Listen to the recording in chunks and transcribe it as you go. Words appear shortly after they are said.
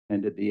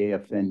attended the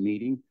AFN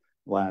meeting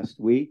last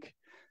week,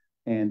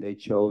 and they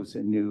chose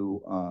a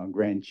new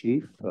Grand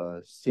Chief,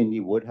 Cindy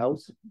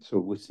Woodhouse. So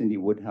with Cindy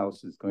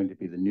Woodhouse is going to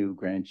be the new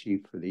Grand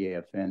Chief for the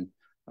AFN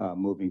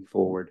moving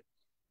forward.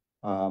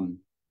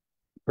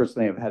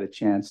 Personally, I've had a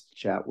chance to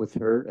chat with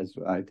her, as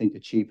I think the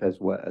chief as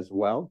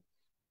well,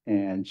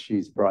 and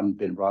she's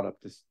been brought up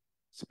to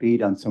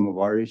speed on some of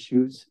our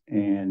issues,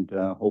 and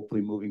hopefully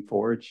moving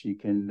forward she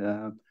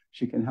can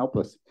help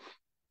us.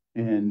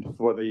 And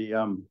for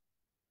the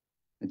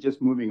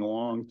just moving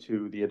along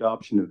to the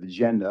adoption of the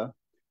agenda,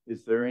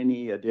 is there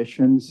any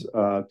additions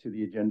to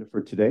the agenda for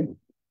today,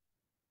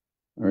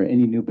 or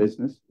any new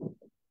business?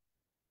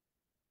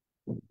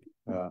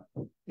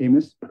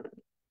 Amos?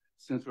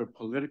 Since we're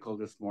political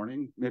this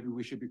morning, maybe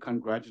we should be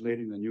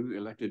congratulating the new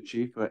elected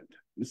chief at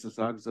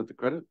Mississauga at the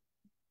credit.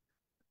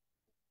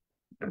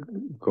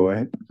 Go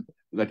ahead.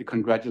 I'd like to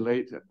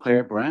congratulate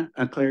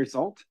Claire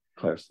Salt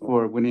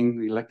for winning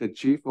the elected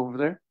chief over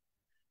there,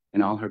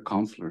 and all her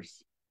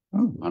counselors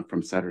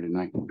from Saturday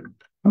night.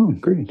 Oh,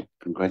 great.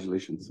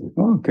 Congratulations.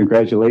 Well,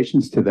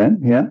 congratulations to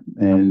them. Yeah.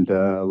 And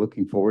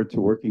looking forward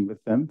to working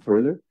with them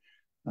further.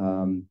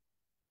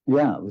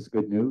 Yeah, it was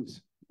good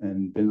news,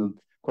 and been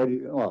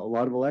quite a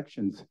lot of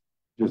elections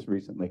just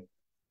recently.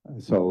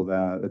 So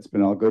it's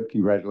been all good.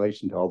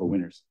 Congratulations to all the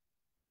winners.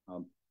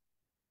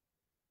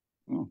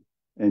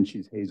 And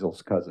she's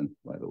Hazel's cousin,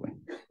 by the way.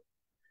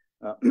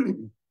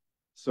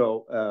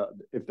 So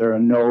if there are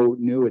no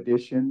new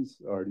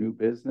additions or new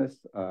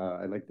business,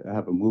 I'd like to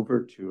have a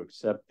mover to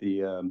accept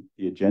the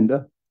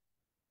agenda.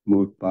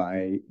 Moved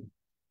by,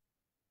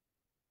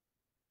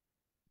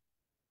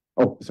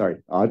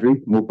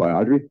 Audrey. Moved by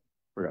Audrey.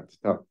 Forgot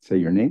to say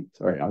your name.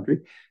 Sorry, Audrey.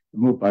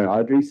 Moved by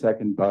Audrey,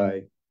 second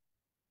by,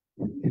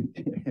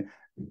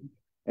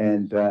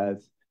 and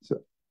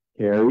so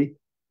Carrie.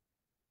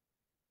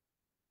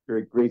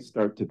 Great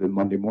start to the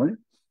Monday morning.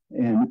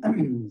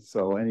 And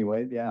so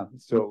anyway, yeah.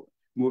 So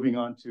moving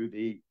on to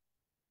the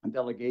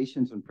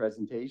delegations and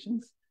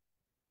presentations.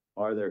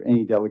 Are there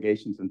any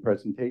delegations and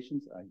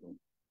presentations?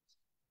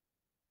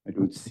 I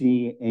don't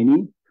see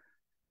any.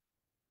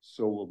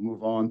 So we'll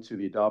move on to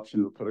the adoption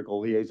of the political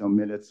liaison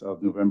minutes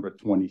of November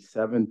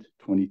 27th,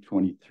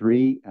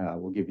 2023.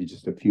 We'll give you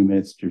just a few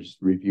minutes to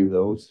just review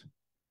those.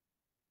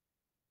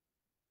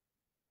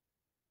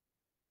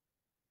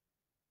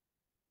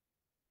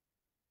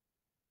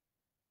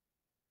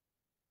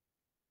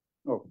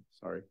 Oh,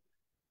 sorry.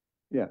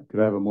 Yeah, could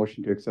I have a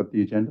motion to accept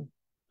the agenda?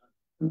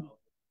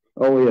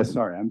 Oh, yeah,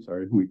 sorry. I'm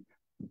sorry. We're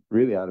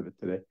really out of it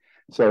today.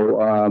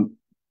 So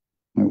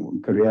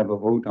could we have a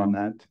vote on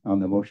that,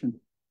 on the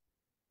motion?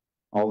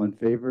 All in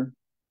favor?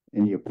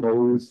 Any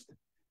opposed?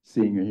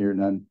 Seeing or hearing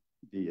none,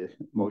 the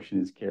motion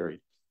is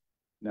carried.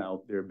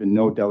 Now, there have been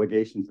no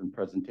delegations and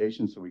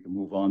presentations, so we can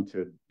move on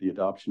to the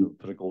adoption of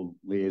political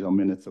liaison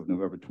minutes of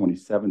November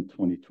 27,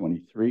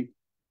 2023.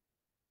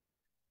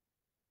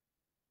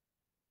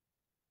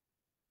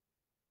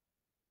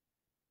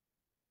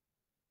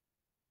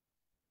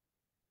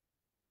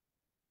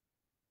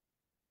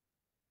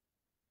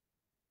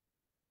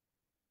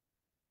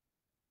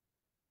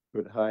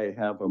 Could I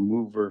have a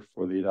mover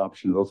for the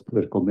adoption of those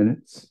political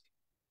minutes?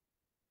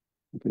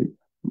 Okay,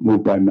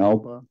 moved by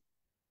Melba.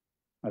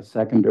 A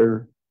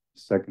seconder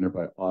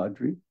by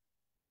Audrey.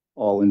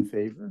 All in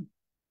favor?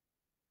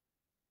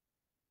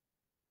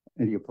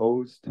 Any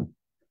opposed?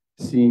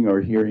 Seeing or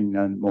hearing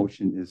none,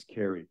 motion is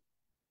carried.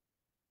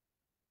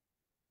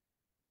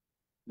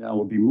 Now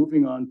we'll be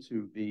moving on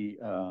to the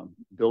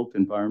built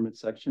environment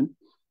section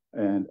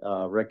and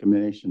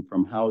recommendation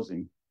from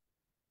housing.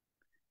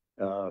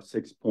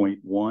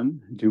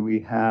 6.1, do we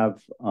have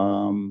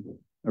a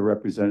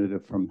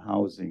representative from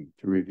housing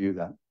to review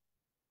that?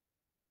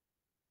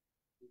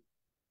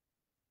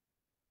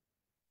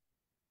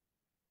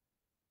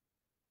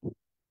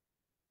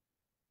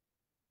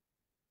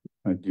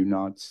 I do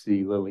not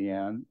see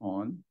Lillian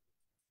on.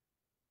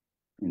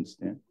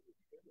 Instant.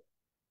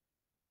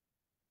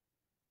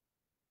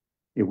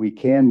 If we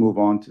can move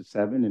on to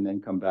 7 and then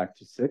come back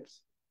to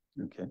 6.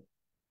 Okay.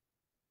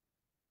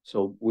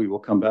 So we will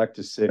come back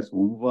to 6.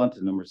 We'll move on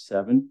to number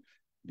 7,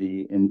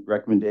 the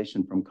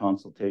recommendation from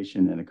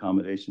consultation and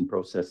accommodation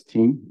process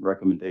team,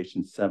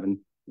 recommendation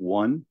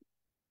 7.1.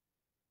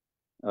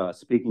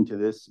 Speaking to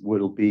this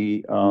will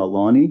be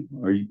Lonnie.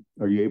 Are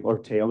you able, or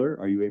Taylor?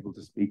 Are you able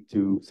to speak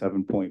to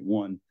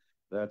 7.1?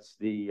 That's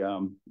the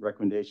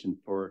recommendation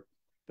for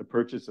the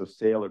purchase of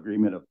sale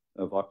agreement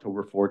of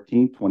October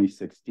 14,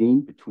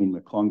 2016 between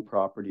McClung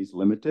Properties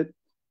Limited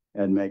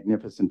and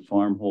Magnificent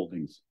Farm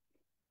Holdings.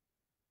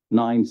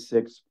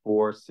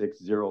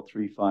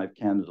 96460035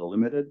 Canada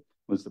Limited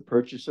was the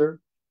purchaser,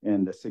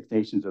 and the Six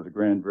Nations of the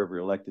Grand River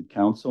elected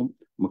council.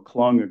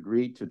 McClung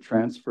agreed to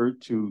transfer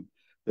to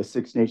the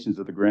Six Nations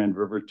of the Grand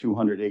River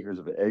 200 acres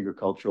of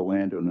agricultural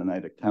land in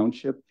Oneida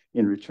Township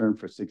in return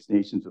for Six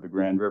Nations of the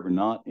Grand River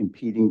not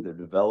impeding the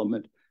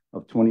development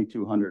of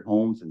 2,200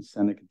 homes in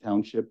Seneca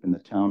Township in the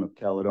town of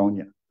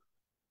Caledonia.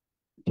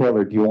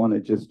 Taylor, do you want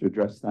to just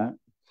address that?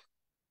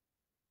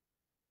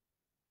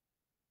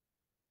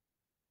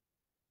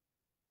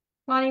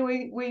 Lonnie,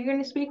 were you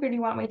going to speak, or do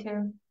you want me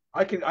to?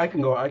 I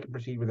can go. I can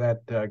proceed with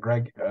that,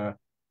 Greg.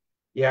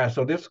 Yeah.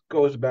 So this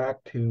goes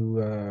back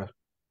to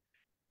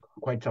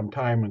quite some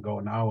time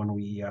ago now, when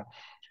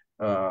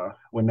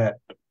when that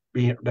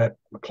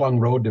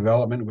McClung Road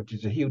development, which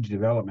is a huge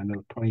development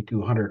of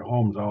 2,200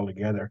 homes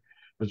altogether,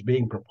 was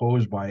being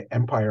proposed by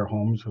Empire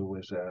Homes, who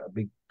was a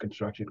big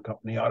construction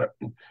company out of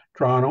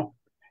Toronto,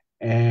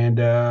 and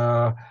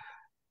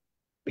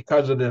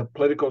because of the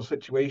political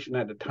situation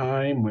at the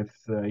time, with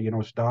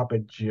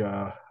stoppage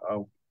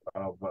of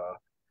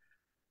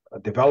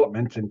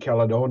developments in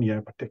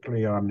Caledonia,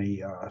 particularly on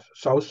the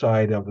south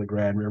side of the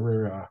Grand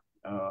River,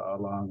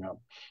 along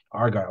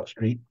Argyle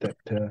Street, that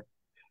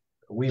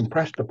we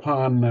impressed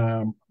upon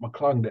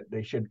McClung that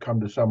they should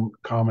come to some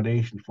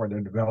accommodation for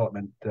their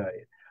development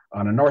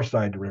on the north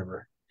side of the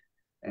river.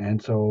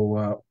 And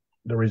so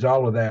the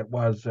result of that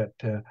was that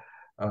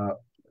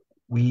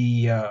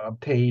we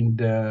obtained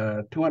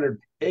 200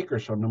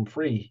 acres from them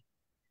free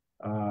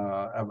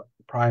of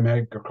prime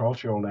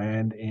agricultural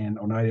land in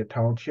Oneida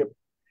Township.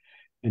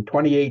 In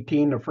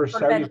 2018, the first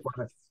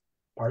 75.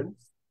 Pardon?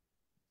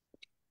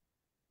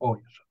 Oh,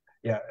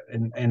 yeah.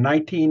 In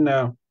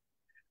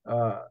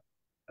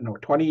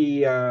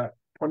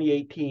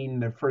 2018,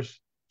 the first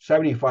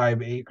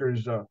 75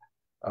 acres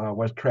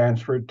was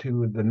transferred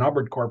to the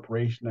Numbered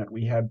Corporation that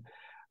we had,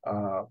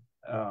 a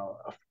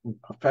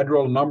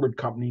federal numbered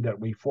company that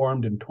we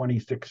formed in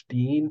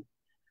 2016,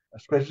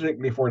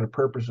 specifically for the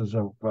purposes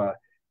of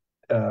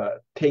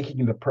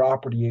taking the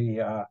property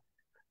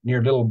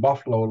near Little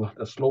Buffalo,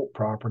 the Slope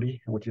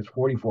property, which is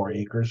 44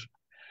 acres.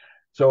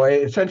 So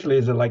it essentially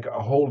is like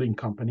a holding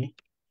company.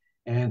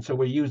 And so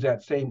we use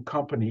that same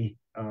company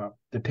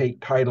to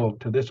take title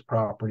to this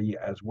property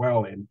as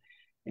well in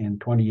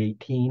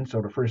 2018.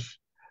 So the first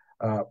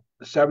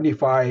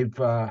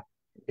 75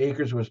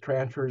 acres was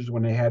transfers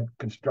when they had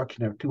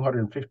construction of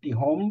 250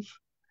 homes.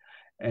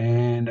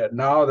 And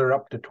now they're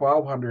up to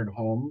 1,200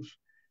 homes,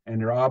 and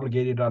they're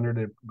obligated under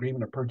the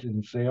agreement of purchase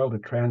and sale to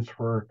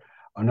transfer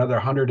another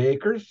 100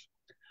 acres.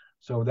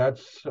 So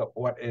that's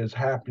what is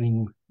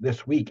happening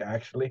this week,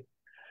 actually.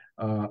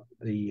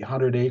 The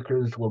 100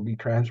 acres will be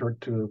transferred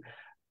to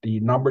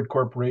the Numbered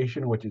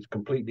Corporation, which is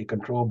completely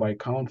controlled by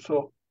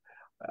council.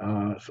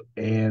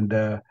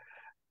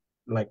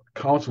 Like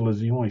council is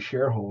the only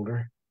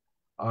shareholder.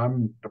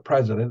 I'm the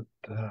president,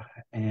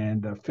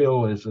 and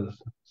Phil is a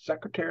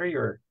secretary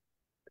or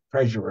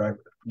treasurer. I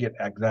forget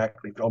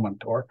exactly, Phil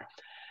Montour.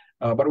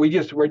 But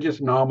we're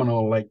just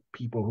nominal, like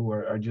people who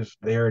are just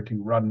there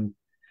to run.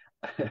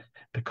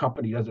 The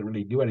company doesn't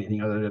really do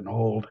anything other than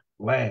hold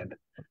land.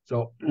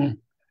 So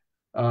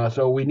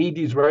we need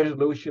these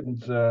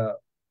resolutions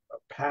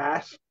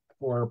passed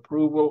for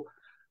approval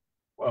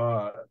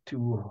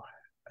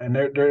and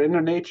they're in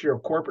the nature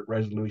of corporate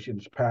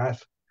resolutions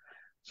passed,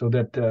 so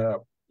that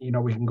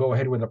we can go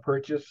ahead with a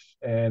purchase,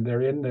 and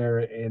they're in there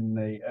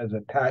as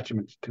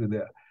attachments to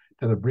the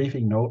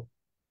briefing note.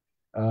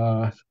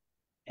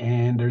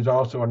 And there's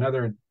also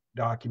another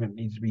document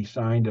needs to be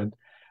signed, an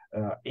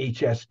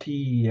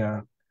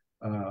HST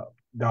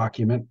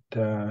document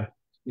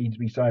needs to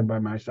be signed by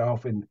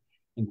myself and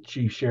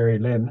Chief Sherry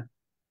Lynn.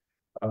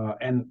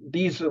 And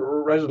these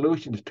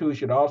resolutions too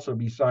should also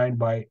be signed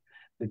by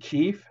the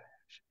chief,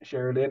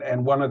 Sherry Lynn,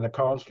 and one of the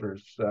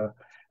councillors.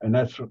 And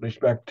that's with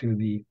respect to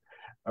the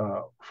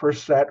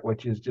first set,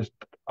 which is just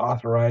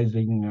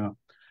authorizing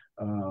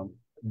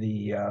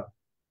the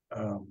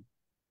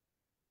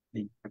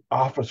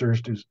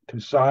officers to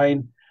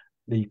sign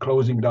the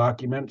closing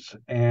documents,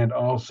 and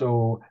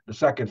also the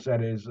second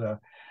set is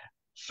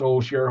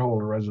sole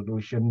shareholder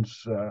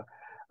resolutions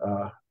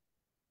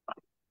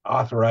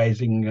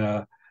authorizing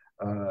it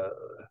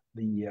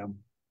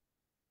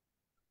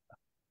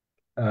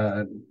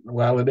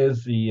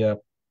is the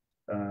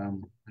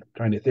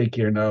trying to think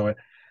here now.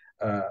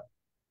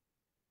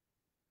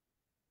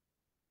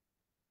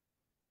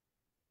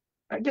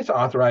 I guess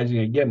authorizing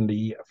again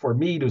for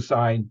me to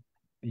sign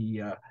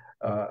the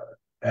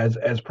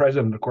as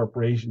president of the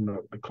corporation,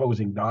 the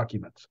closing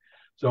documents.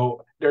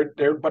 So they're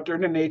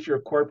in the nature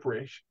of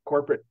corporate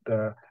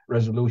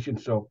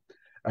resolutions. So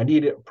I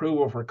need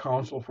approval for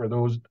council for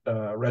those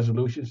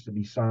resolutions to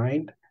be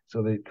signed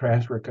so the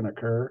transfer can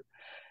occur.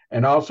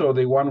 And also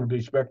the one with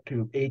respect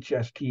to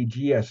HST,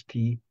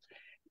 GST.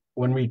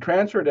 When we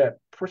transferred that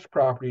first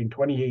property in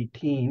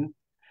 2018,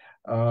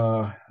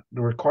 the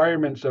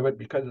requirements of it,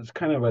 because it's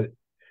kind of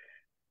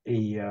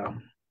a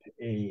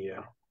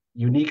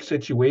unique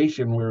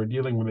situation, we were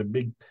dealing with a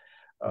big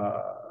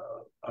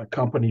a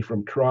company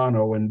from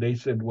Toronto, and they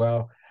said,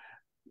 well,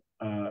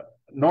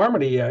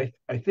 normally I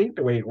think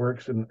the way it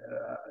works and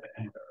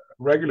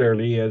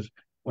regularly is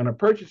when a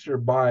purchaser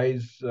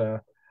buys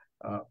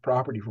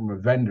property from a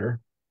vendor,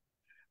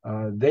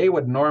 they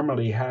would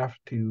normally have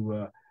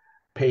to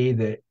pay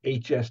the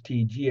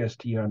HST,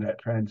 GST on that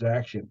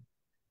transaction.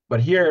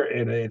 But here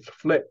it's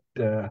flipped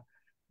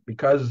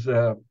because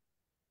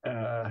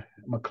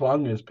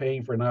McClung is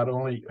paying for, not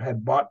only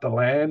had bought the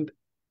land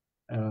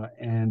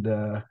and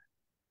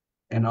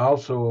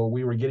also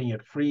we were getting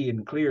it free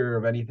and clear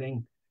of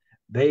anything.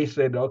 they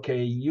said,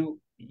 okay, you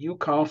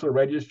council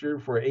register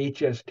for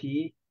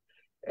HST,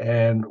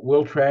 and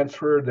we'll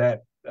transfer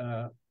that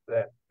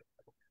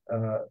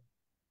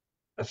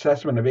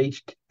assessment of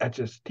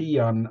HST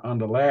on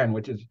the land,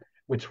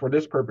 which for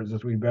this purpose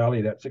is we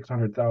valued at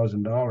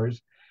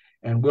 $600,000,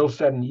 and we'll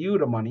send you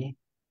the money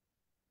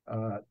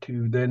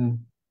to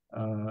then,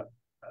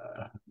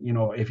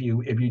 if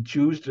you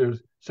choose to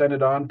send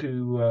it on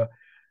to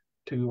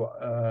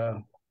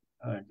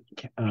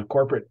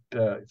corporate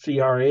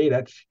CRA,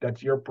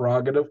 that's your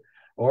prerogative,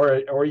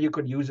 or you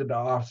could use it to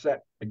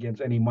offset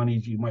against any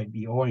monies you might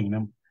be owing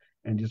them,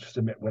 and just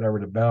submit whatever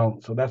the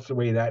balance. So that's the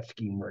way that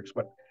scheme works.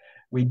 But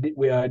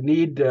I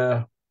need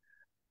that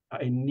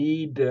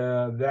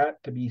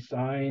to be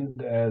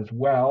signed as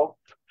well,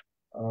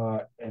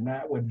 and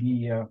that would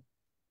be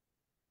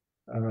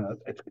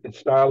it's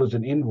styled as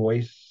an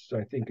invoice.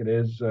 I think it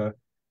is.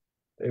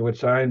 They would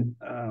sign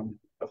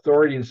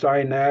authority to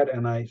sign that,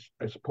 and I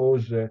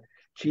suppose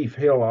Chief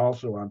Hill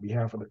also on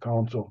behalf of the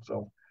council.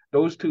 So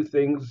those three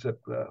things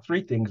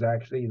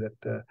actually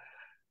that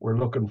we're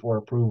looking for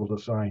approval to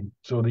sign.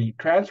 So the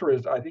transfer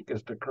is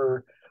to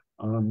occur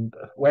on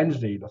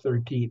Wednesday, the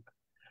 13th.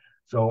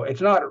 So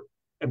it's not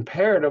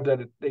imperative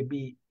that they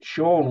be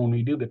shown when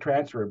we do the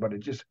transfer, but it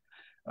just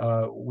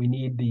we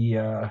need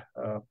the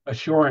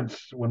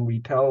assurance when we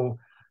tell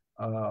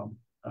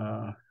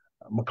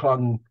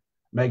McClung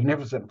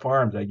Magnificent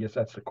Farms, I guess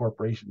that's the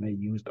corporation they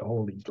use to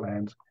hold these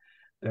lands,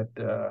 that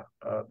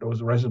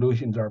those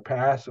resolutions are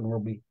passed, and we'll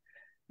be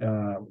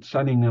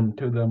sending them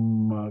to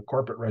them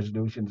corporate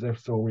resolutions if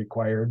so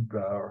required,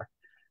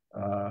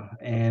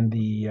 and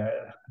the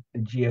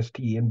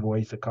GST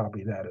invoice, a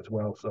copy of that as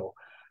well. So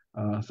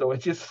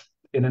it's just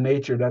in a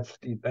nature that's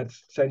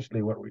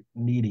essentially what we're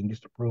needing,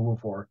 just approval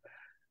for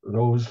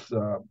those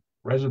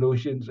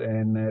resolutions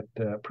and that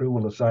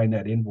approval to sign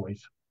that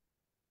invoice.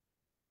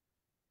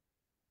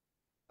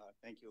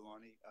 Thank you,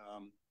 Lonnie.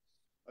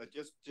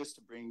 Just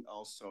to bring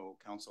also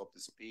council up to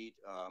speed,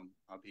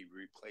 I'll be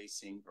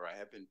replacing, or I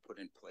have been put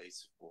in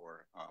place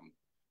for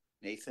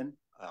Nathan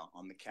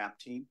on the CAP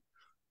team.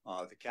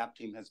 The CAP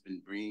team has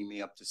been bringing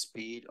me up to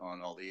speed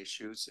on all the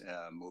issues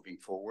moving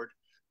forward.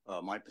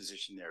 My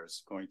position there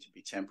is going to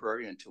be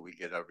temporary until we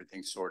get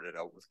everything sorted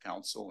out with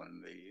council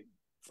and the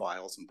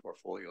files and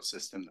portfolio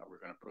system that we're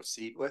going to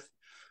proceed with.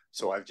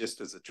 So I've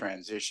just, as a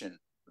transition,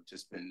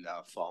 just been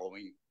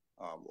following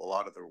a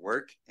lot of their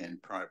work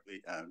and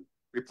probably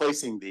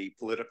replacing the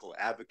political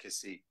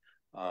advocacy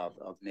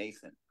of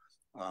Nathan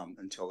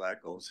until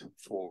that goes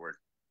forward.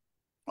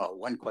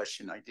 One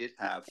question I did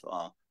have,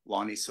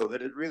 Lonnie, so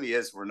that it really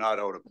is, we're not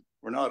out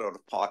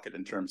of pocket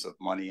in terms of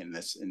money in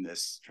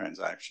this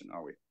transaction,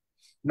 are we?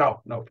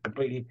 No,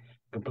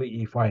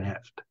 completely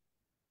financed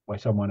by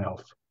someone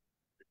else.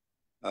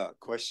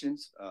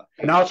 Questions?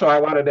 And also I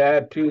wanted to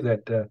add too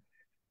that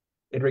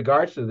in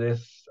regards to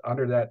this,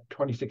 under that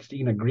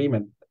 2016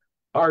 agreement,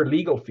 our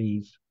legal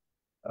fees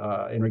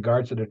in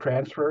regards to the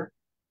transfer,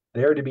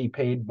 they're to be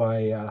paid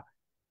by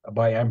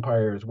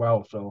Empire as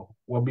well. So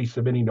we'll be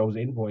submitting those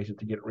invoices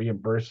to get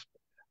reimbursed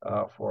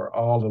for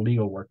all the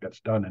legal work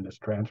that's done in this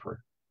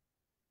transfer.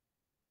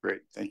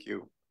 Great, thank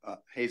you.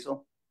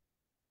 Hazel?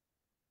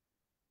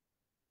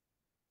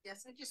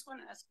 Yes, I just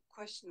want to ask a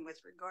question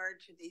with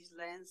regard to these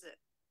lands that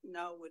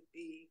now would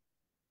be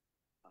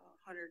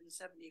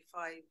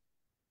 175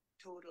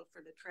 total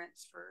for the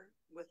transfer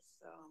with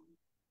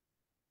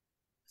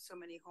so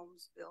many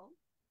homes built.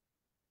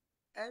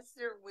 As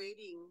they're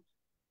waiting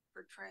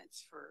for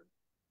transfer,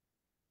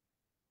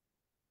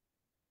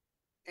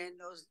 and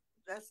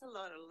that's a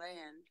lot of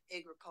land,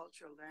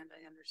 agricultural land,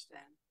 I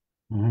understand.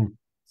 Mm-hmm.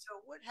 So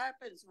what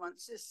happens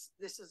once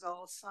this is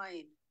all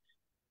signed?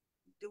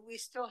 Do we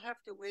still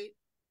have to wait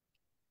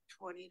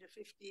 20 to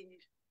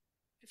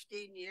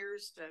 15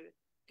 years to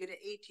get an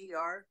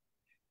ATR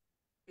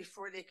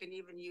before they can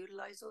even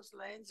utilize those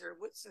lands, or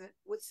what's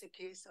the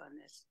case on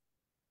this?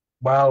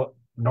 Well,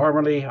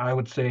 normally I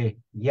would say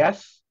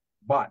yes,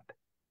 but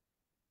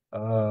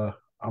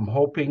I'm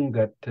hoping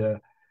that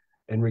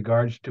in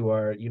regards to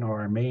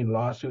our main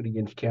lawsuit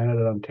against Canada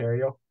and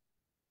Ontario,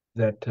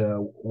 that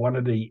one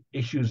of the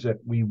issues that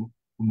we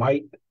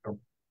might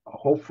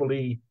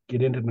hopefully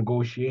get into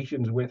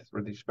negotiations with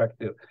respect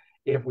to,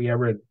 if we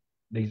ever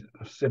they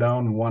sit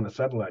down and want to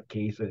settle that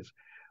case, is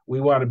we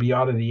want to be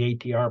out of the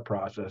ATR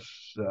process,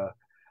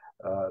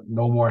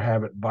 no more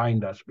have it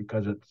bind us,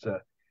 because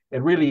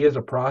it really is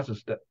a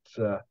process that's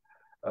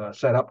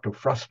set up to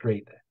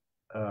frustrate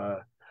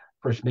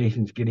First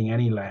Nations getting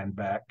any land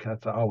back.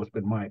 That's always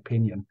been my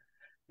opinion.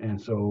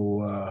 And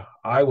so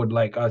I would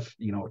like us,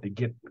 to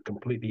get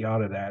completely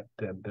out of that,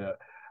 and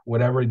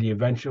whatever the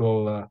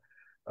eventual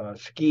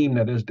scheme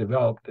that is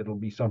developed, it'll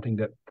be something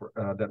that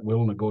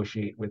we'll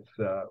negotiate with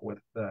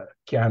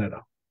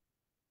Canada.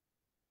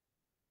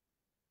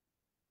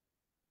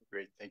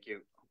 Great, thank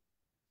you.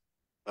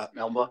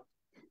 Melba?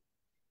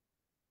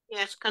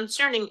 Yes,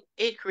 concerning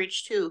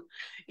acreage too,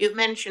 you've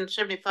mentioned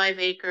 75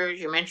 acres,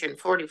 you mentioned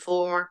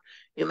 44,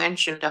 you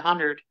mentioned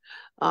 100.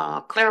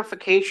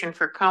 Clarification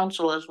for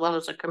council as well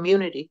as a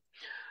community.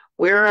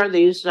 where are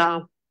these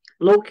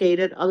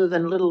located other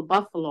than Little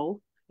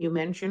Buffalo you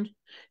mentioned?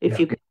 If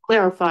you could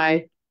clarify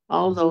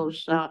all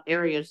those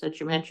areas that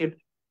you mentioned.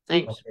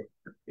 Thanks. Okay.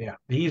 Yeah,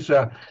 these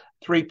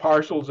 3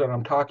 parcels that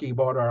I'm talking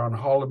about are on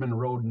Holloman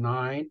Road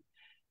 9,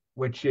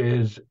 which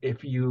is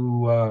if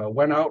you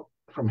went out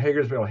from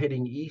Hagersville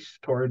heading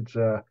east towards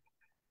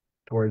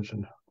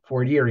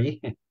Fort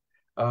Erie,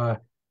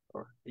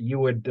 you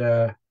would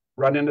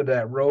run into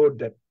that road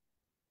that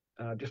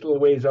just a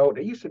little ways out.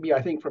 It used to be,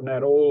 I think, from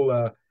that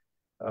old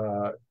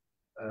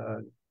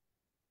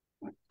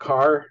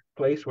car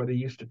place where they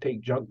used to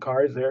take junk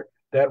cars there.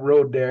 That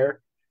road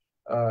there,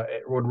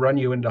 it would run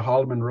you into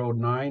Holloman Road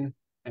 9,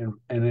 and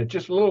it's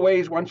just a little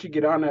ways once you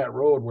get on that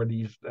road where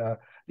these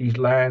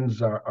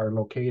lands are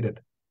located.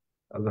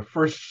 The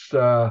first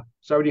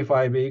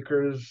 75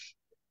 acres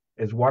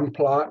is one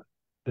plot.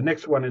 The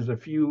next one is a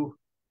few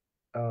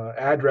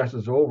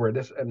addresses over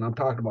this, and I'm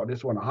talking about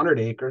this one, 100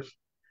 acres.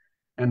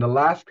 And the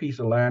last piece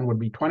of land would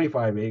be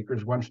 25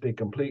 acres once they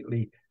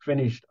completely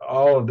finished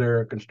all of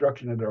their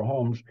construction of their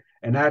homes.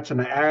 And that's an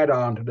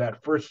add-on to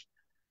that first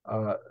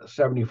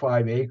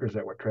 75 acres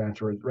that were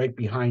transferred right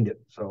behind it.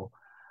 So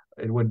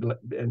it would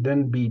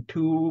then be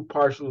 2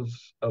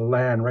 parcels of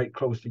land right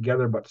close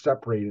together, but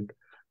separated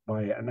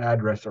by an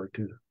address or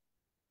 2.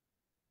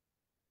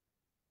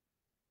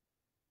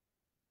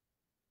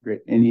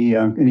 Great.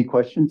 Any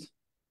questions?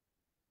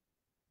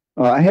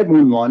 I had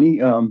one,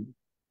 Lonnie.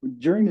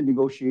 During the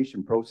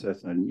negotiation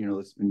process, and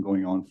it's been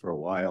going on for a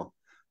while,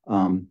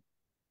 a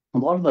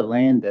lot of the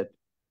land that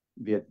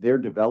they're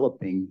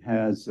developing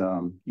has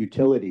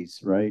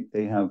utilities, right?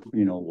 They have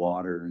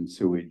water and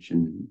sewage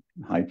and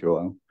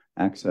hydro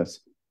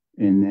access.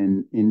 And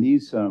then in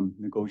these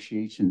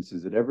negotiations,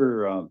 is it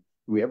ever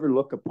do we ever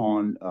look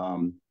upon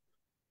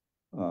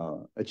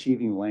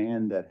achieving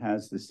land that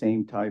has the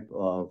same type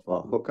of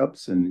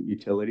hookups and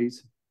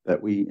utilities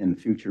that we in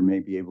the future may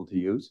be able to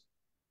use?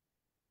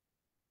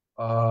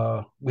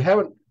 We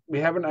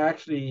haven't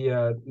actually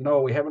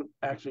we haven't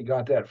actually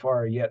got that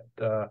far yet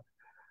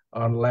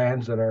on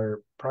lands that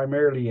are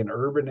primarily in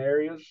urban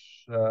areas.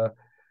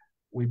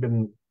 We've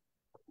been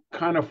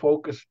kind of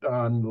focused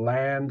on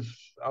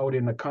lands out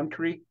in the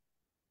country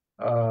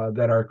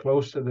that are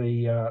close to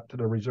the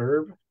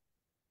reserve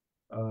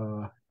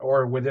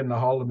or within the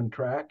Holloman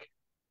track.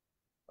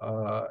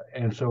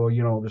 And so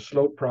the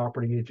slope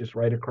property is just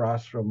right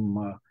across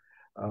from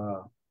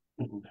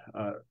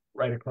the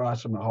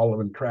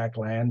Holloman track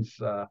lands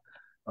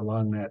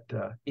along that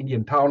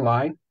Indian town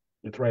line.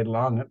 It's right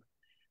along it.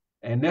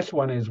 And this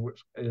one is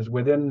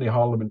within the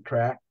Holloman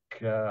track,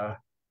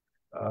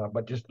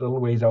 but just a little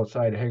ways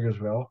outside of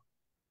Hagersville.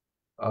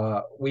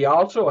 We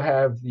also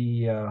have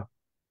the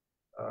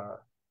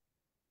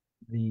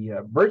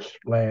birch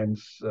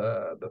lands,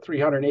 the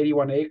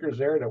 381 acres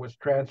there that was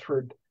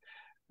transferred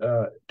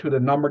to the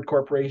Numbered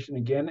Corporation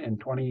again in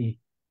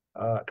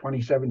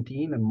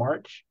 2017 in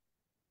March.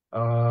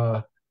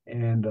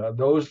 And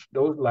those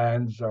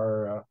lands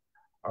are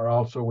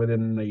also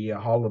within the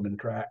Holloman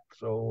track.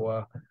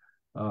 So,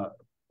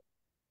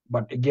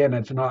 but again,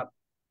 it's not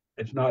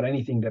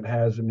anything that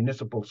has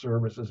municipal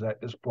services at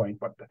this point.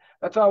 But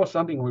that's always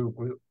something we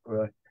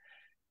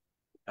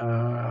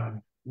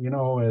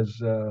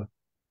is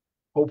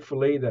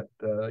hopefully that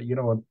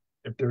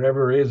if there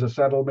ever is a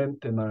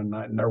settlement,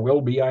 and there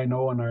will be, I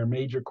know, in our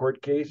major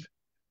court case,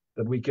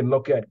 that we can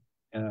look at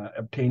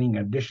obtaining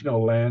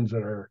additional lands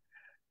that are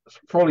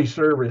fully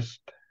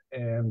serviced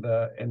and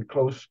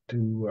close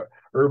to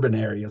urban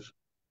areas.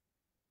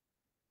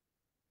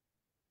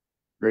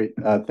 Great.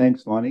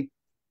 Thanks, Lonnie.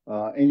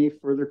 Any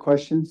further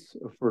questions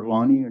for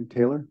Lonnie and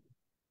Taylor?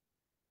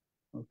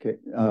 Okay.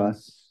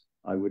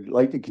 I would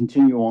like to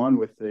continue on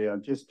with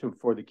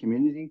for the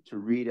community to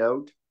read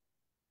out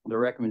the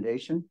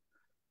recommendation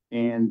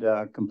and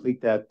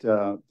complete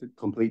the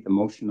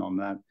motion on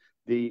that.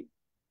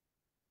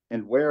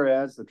 And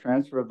whereas the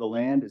transfer of the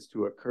land is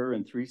to occur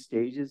in 3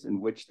 stages,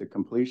 in which the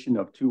completion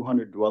of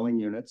 200 dwelling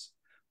units,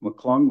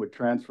 McClung would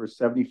transfer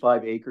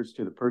 75 acres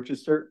to the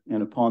purchaser,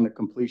 and upon the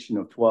completion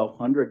of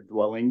 1,200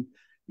 dwelling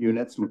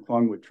units,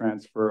 McClung would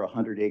transfer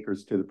 100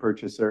 acres to the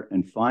purchaser.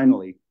 And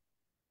finally,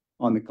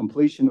 on the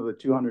completion of the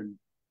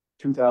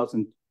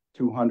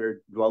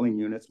 2,200 dwelling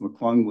units,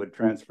 McClung would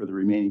transfer the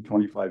remaining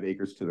 25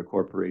 acres to the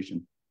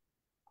corporation.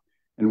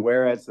 And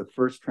whereas the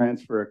first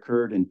transfer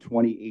occurred in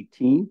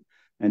 2018,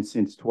 and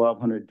since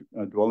 1,200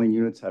 dwelling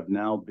units have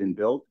now been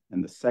built,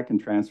 and the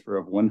second transfer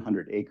of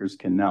 100 acres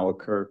can now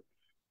occur.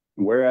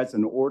 Whereas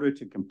in order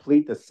to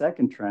complete the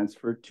second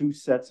transfer, 2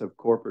 sets of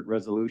corporate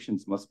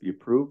resolutions must be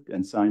approved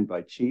and signed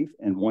by chief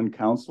and 1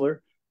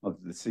 councillor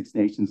of the Six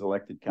Nations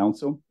elected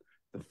council.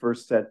 The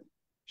first set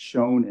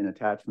shown in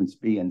attachments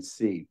B and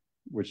C,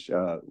 which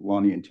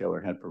Lonnie and Taylor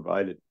had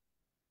provided.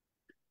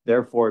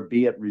 Therefore,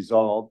 be it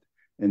resolved,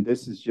 and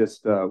this is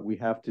just, we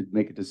have to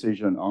make a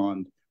decision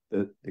on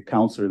the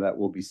councillor that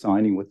will be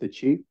signing with the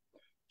Chief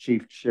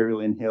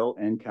Sherilyn Hill,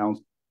 and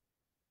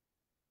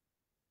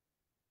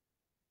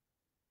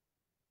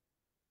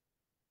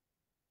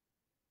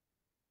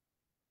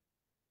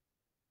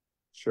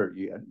Sure,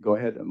 yeah, go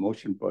ahead, a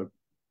motion,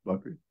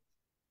 Buckley.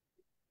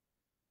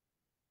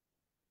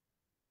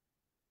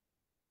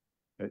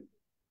 Okay.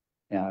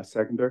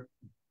 Seconder?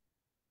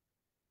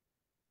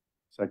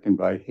 Second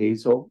by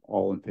Hazel,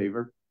 all in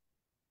favor?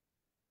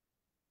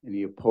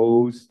 Any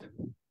opposed?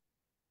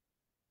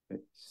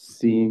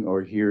 Seeing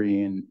or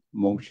hearing,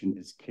 motion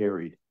is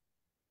carried.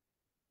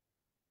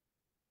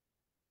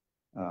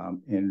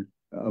 And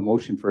a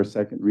motion for a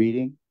second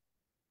reading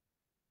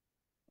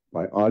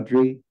by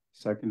Audrey,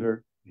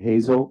 seconder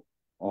Hazel,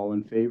 all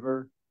in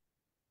favor?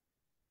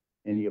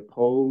 Any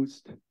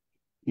opposed?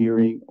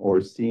 Hearing or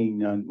seeing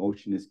none,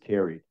 motion is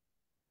carried.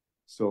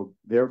 So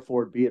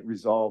therefore be it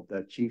resolved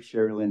that Chief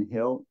Sherilyn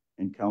Hill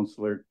and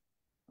Councillor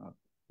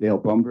Dale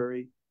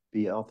Bunbury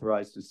be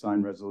authorized to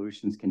sign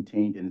resolutions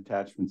contained in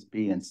attachments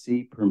B and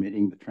C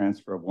permitting the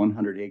transfer of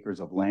 100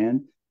 acres of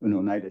land in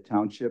Oneida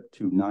Township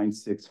to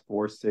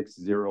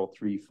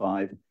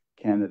 9646035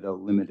 Canada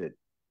Limited.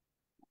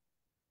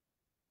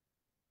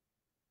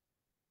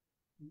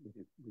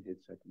 We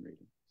did second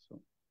reading. So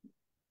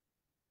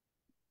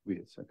we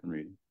did second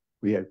reading.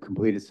 We have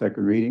completed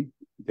second reading.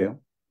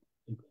 Dale?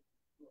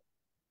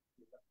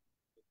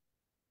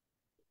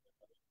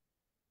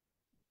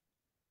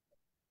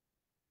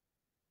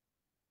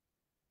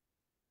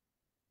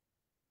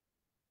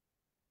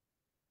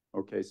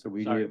 Okay, so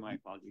we Sorry, did. my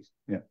apologies.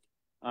 Yeah.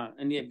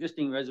 In the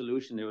existing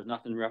resolution, there was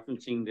nothing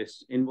referencing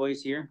this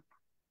invoice here,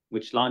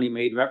 which Lonnie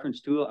made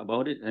reference to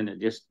about it, and it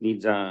just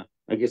needs I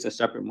guess a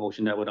separate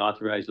motion that would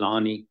authorize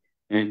Lonnie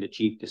and the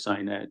chief to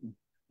sign that,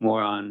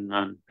 more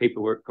on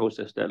paperwork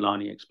process that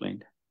Lonnie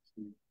explained.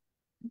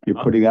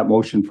 You're putting that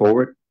motion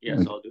forward?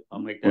 Yes, I'll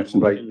make that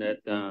motion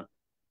that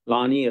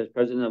Lonnie, as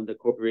president of the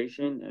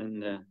corporation,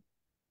 and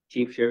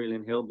Chief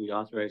Sherilyn Hill be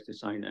authorized to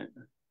sign that.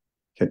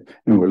 Okay,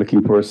 and we're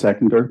looking for a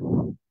seconder.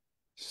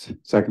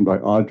 Second by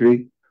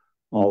Audrey.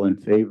 All in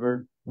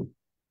favor?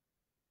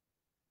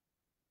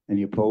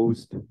 Any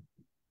opposed?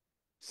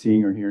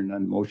 Seeing or hearing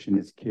none, motion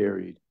is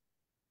carried.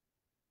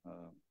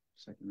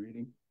 Second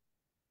reading.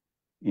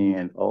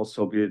 And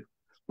also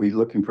we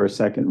looking for a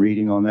second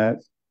reading on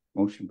that.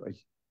 Motion by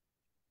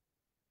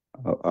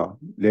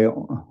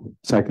Dale,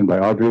 second by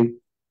Audrey.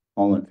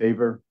 All in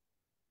favor?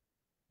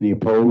 Any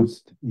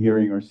opposed?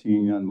 Hearing or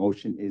seeing none,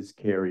 motion is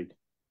carried.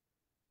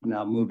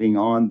 Now moving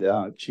on,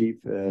 the chief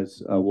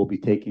will be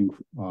taking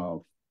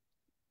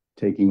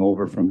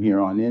over from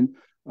here on in.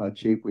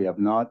 Chief, we have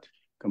not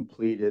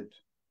completed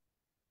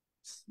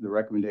the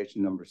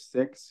recommendation number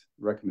 6,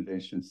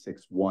 recommendation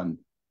 6.1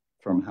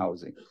 from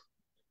housing,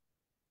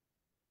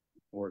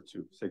 or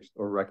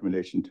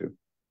recommendation 2.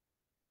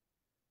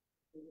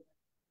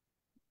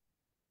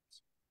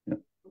 Yeah.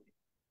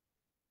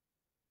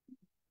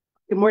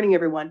 Good morning,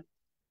 everyone.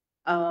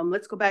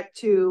 Let's go back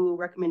to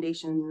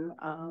recommendation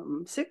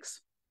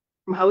 6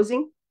 from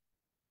housing.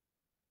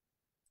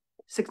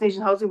 Six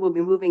Nation Housing will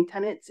be moving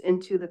tenants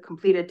into the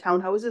completed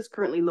townhouses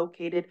currently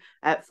located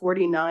at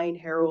 49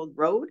 Harold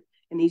Road,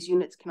 and these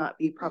units cannot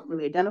be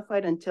properly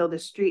identified until the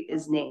street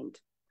is named.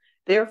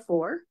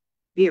 Therefore,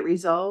 be it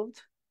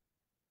resolved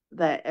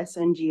that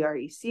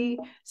SNGREC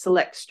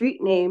select street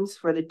names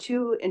for the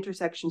 2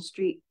 intersection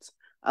streets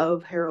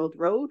of Harold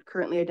Road,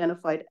 currently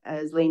identified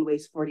as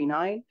laneways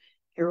 49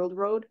 Harold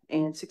Road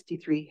and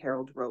 63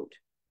 Harold Road.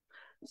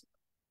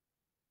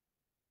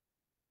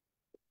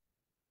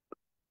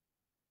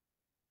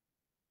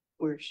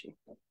 Where is she?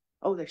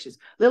 Oh, there she is.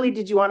 Lily,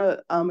 did you want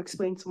to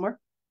explain some more?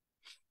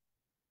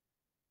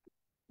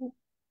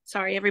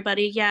 Sorry,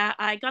 everybody. Yeah,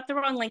 I got the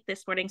wrong link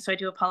this morning, so I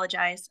do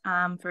apologize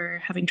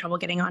for having trouble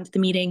getting onto the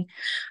meeting.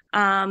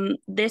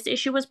 This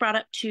issue was brought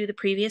up to the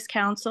previous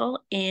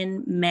council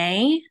in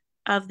May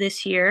of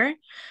this year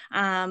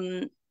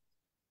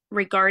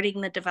regarding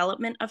the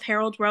development of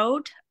Harold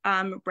Road.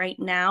 Right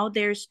now,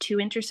 there's 2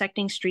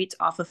 intersecting streets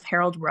off of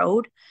Harold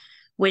Road,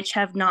 which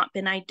have not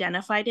been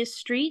identified as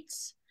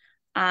streets.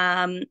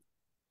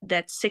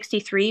 That's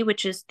 63,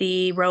 which is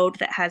the road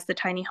that has the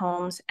tiny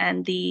homes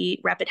and the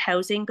rapid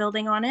housing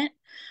building on it.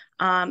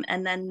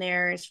 And then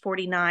there's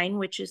 49,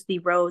 which is the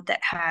road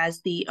that has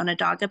the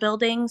Onondaga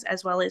buildings,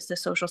 as well as the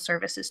social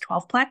services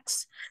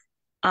 12-plex.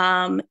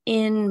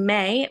 In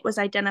May, it was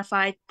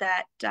identified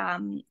that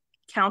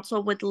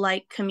council would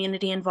like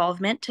community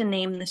involvement to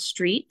name the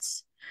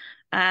streets.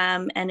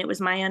 And it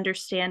was my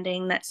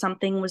understanding that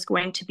something was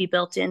going to be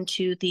built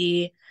into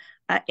the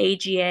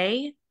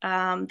AGA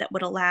that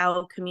would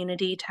allow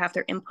community to have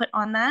their input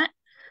on that.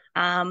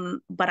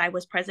 But I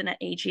was present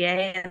at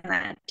AGA and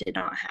that did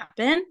not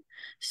happen.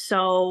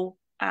 So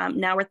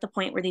now we're at the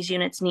point where these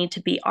units need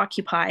to be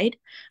occupied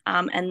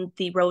and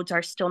the roads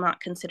are still not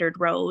considered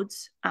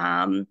roads.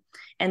 And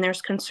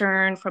there's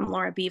concern from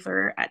Laura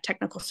Beaver at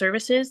Technical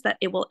Services that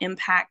it will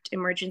impact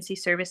emergency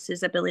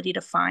services ability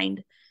to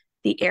find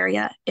the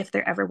area if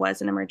there ever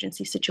was an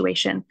emergency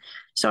situation.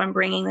 So I'm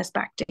bringing this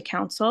back to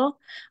council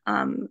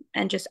and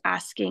just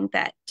asking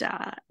that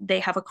they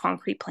have a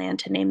concrete plan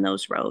to name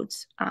those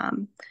roads.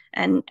 And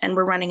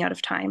we're running out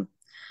of time.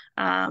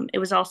 It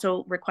was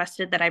also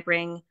requested that I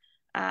bring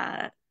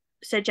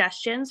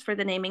suggestions for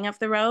the naming of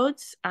the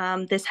roads.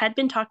 This had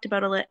been talked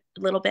about a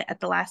little bit at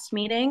the last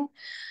meeting.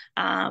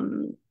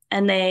 And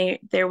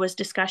there was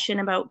discussion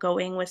about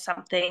going with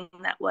something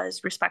that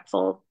was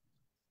respectful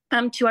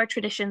to our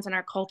traditions and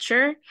our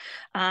culture.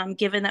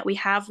 Given that we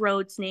have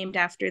roads named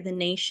after the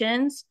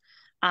nations,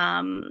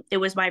 it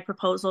was my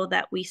proposal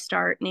that we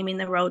start naming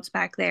the roads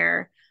back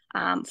there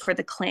for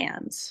the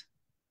clans.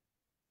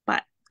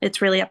 But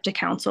it's really up to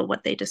council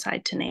what they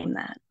decide to name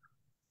that.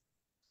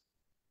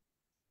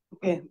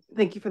 Okay,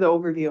 thank you for the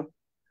overview,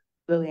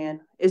 Lillian.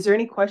 Is there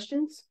any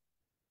questions?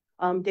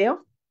 Dale?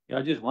 Yeah, I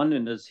was just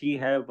wondering, does he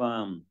have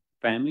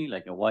family,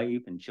 like a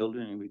wife and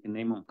children, and we can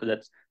name them?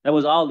 Because that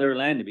was all their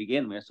land to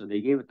begin with, so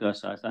they gave it to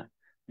us. So I thought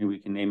maybe we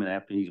can name it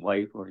after his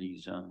wife or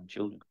his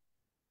children.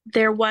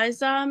 There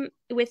was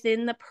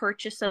within the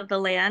purchase of the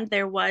land,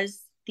 there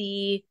was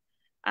the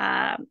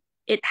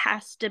it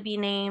has to be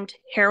named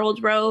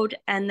Harold Road,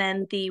 and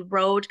then the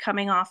road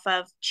coming off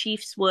of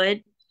Chiefs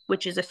Wood,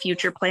 which is a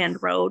future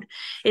planned road,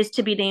 is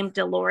to be named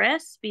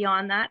Dolores.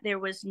 Beyond that, there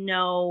was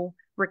no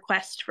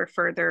request for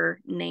further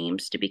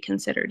names to be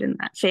considered in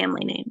that,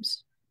 family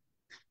names.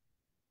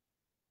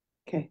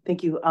 Okay,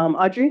 thank you.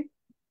 Audrey?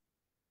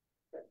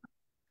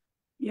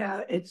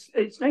 Yeah,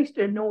 it's nice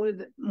to know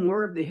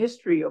more of the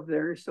history of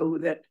there, so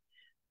that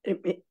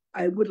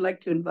I would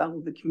like to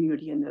involve the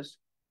community in this,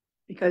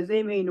 because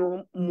they may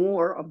know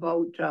more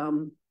about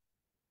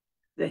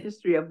the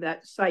history of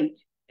that site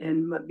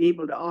and be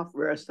able to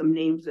offer us some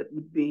names that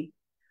would be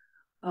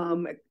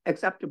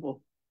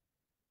acceptable.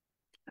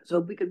 So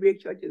if we could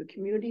reach out to the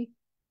community,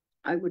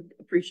 I would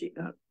appreciate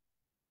that.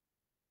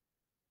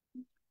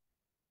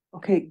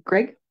 Okay,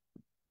 Greg?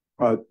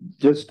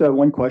 Just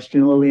one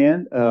question,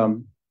 Lillian.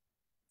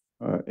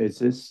 Is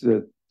this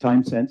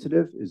time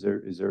sensitive? Is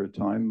there a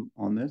time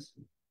on this?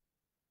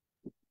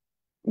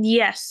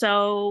 Yes,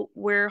 so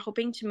we're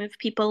hoping to move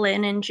people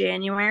in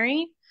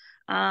January.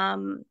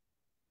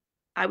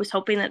 I was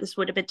hoping that this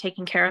would have been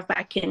taken care of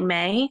back in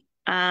May,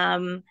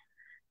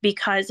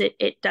 because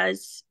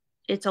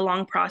it's a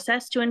long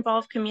process to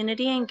involve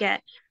community and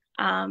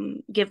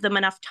give them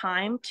enough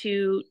time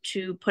to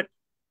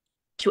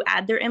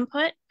add their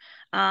input.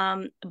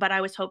 But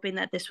I was hoping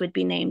that this would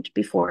be named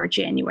before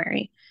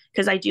January,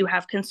 because I do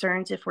have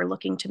concerns if we're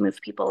looking to move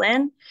people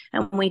in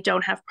and we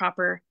don't have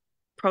proper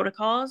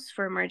protocols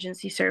for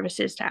emergency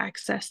services to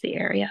access the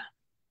area.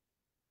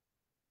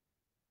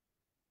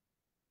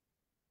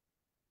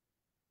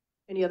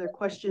 Any other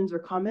questions or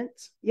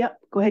comments? Yep,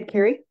 go ahead,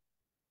 Carrie.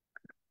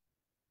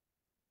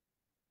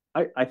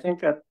 I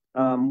think that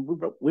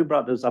we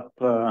brought this up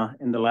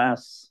in the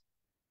last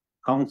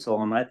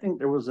council, and I think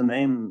there was a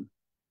name,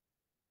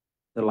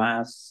 the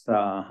last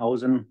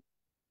housing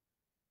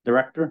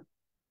director.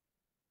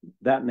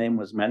 That name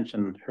was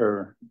mentioned.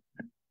 Her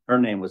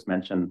name was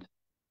mentioned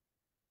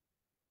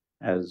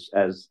as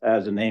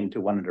a name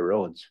to one of the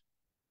roads.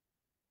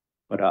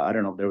 But I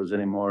don't know if there was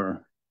any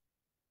more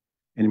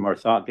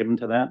thought given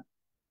to that.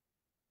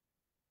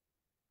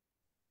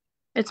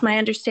 It's my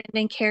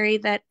understanding, Carrie,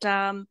 that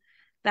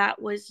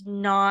that was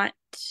not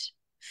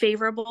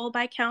favorable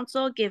by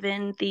council,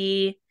 given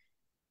the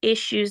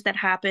issues that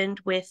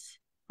happened with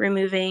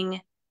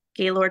removing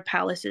Gaylord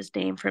Palace's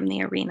name from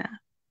the arena.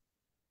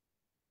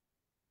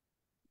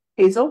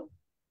 Hazel?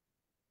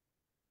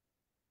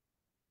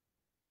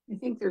 I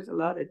think there's a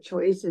lot of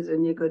choices,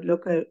 and you could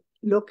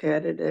look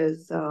at it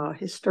as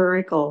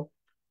historical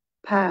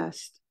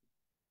past.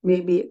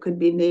 Maybe it could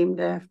be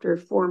named after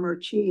former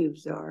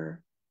chiefs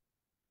or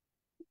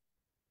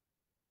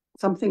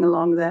something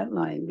along that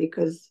line,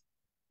 because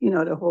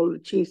to hold a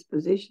chief's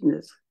position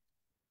is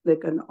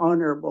like an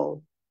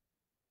honorable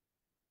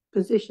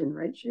position,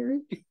 right, Sherry?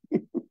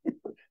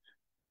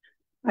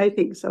 I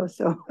think so.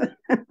 So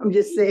I'm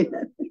just saying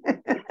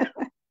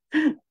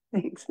that.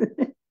 Thanks.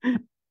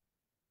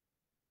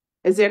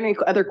 Is there any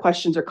other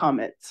questions or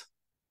comments?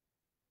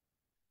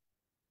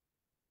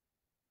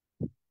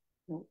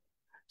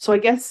 So I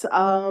guess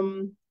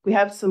we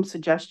have some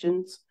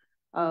suggestions.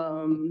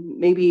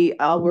 Maybe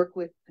I'll work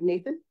with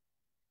Nathan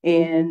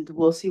and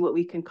we'll see what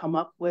we can come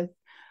up with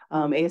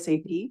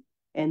ASAP,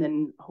 and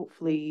then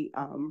hopefully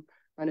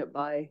run it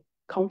by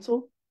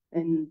council,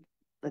 and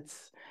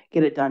let's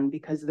get it done,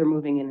 because they're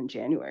moving in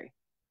January.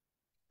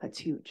 That's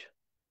huge.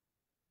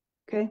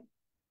 Okay.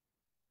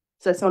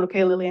 Does that sound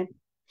okay, Lillian?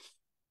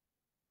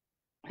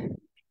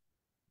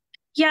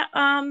 Yeah,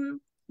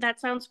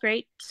 that sounds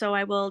great. So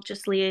I will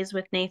just liaise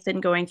with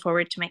Nathan going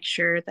forward to make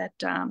sure that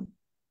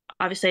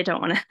obviously I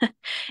don't want to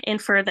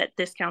infer that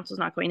this council is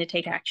not going to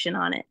take action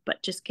on it,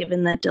 but just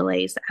given the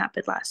delays that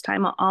happened last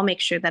time, I'll make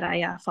sure that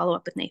I follow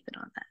up with Nathan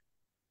on that.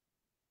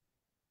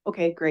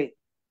 Okay, great.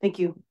 Thank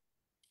you.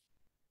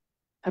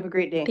 Have a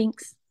great day.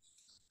 Thanks.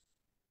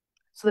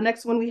 So the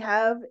next one we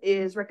have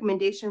is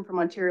recommendation from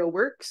Ontario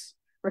Works.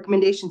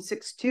 Recommendation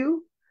 6.2,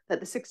 that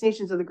the Six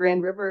Nations of the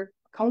Grand River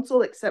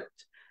Council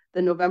accept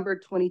the November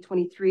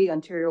 2023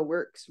 Ontario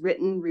Works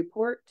written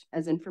report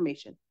as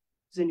information.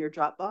 It's in your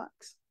Dropbox.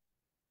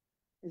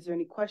 Is there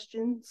any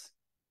questions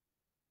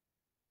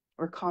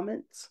or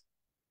comments?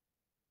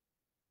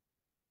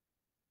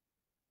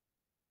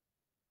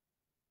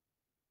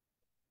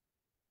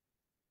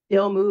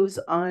 Dale moves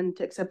on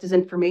to accept his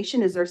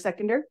information. Is there a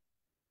seconder?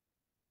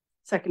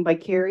 Second by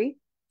Carrie.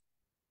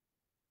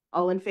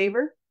 All in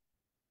favor?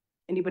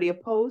 Anybody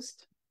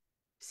opposed?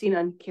 Seen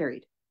none,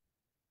 carried.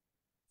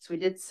 So we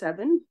did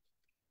 7.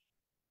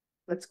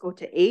 Let's go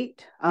to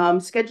 8.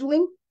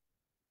 Scheduling.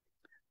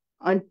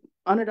 On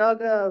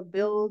Onondaga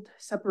Build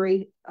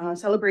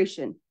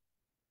celebration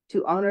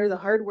to honor the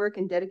hard work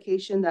and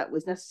dedication that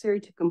was necessary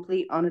to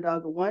complete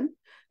Onondaga 1.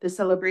 The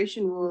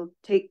celebration will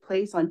take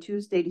place on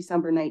Tuesday,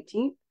 December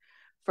 19th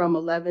from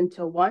 11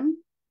 till 1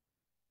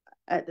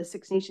 at the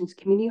Six Nations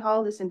Community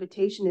Hall. This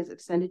invitation is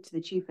extended to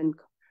the chief and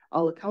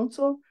all the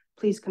council.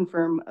 Please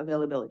confirm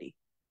availability.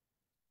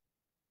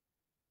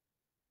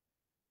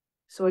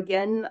 So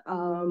again,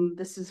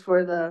 this is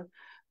for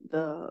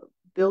the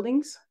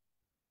buildings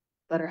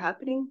that are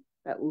happening.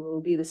 That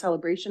will be the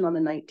celebration on the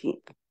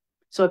 19th.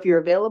 So if you're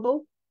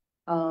available,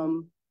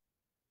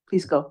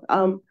 please go.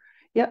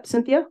 Yep,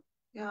 Cynthia?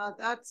 Yeah,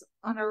 that's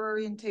on our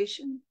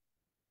orientation.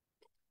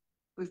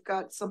 We've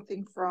got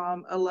something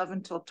from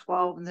 11 till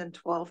 12 and then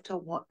 12 till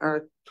 1,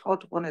 or 12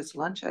 to 1 is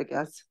lunch, I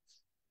guess.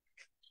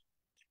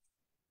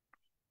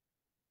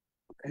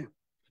 Okay.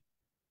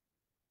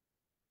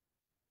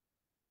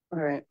 All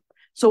right.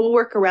 So we'll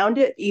work around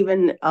it,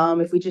 even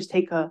if we just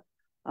take a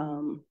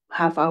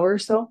half hour or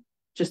so,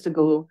 just to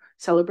go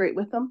celebrate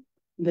with them,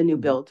 the new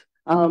build.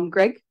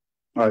 Greg?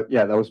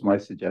 Yeah, that was my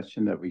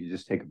suggestion, that we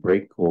just take a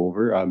break, go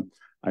over.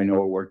 I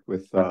know I worked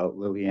with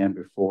Lillian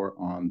before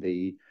on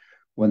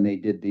when they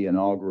did the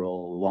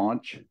inaugural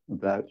launch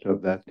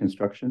of that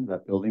construction,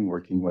 that building,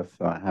 working with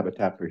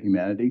Habitat for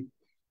Humanity.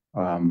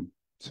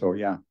 So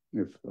yeah,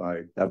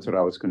 that's what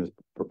I was going to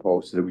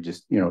propose, that we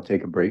just,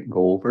 take a break and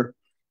go over.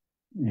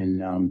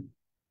 And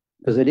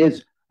because it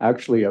is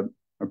actually a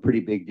pretty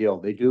big deal.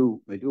 They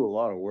do a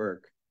lot of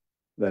work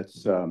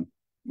that's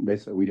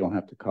basically we don't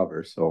have to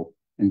cover. So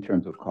in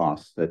terms of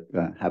costs, that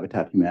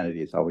Habitat for Humanity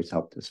has always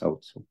helped us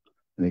out. So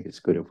I think it's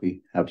good if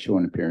we show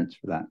an appearance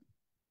for that.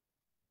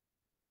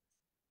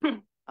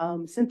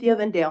 Cynthia,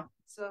 then Dale.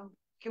 So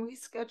can we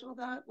schedule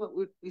that? What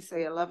would we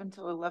say, 11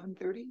 till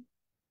 11:30?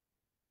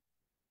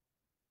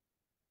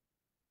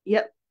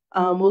 Yep.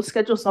 We'll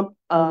schedule some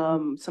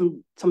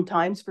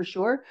times for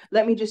sure.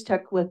 Let me just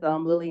check with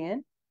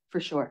Lillian for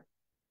sure.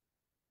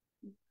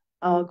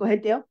 Go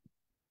ahead, Dale.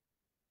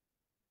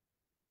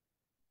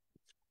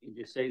 It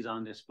just says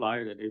on this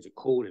flyer that there's a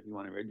code if you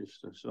want to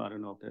register. So I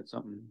don't know if that's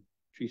something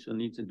Teresa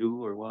needs to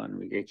do or what in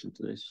relation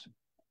to this.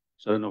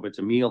 So I don't know if it's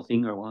a meal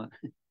thing or what.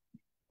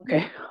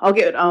 Okay, I'll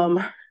get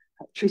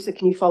Teresa,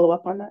 can you follow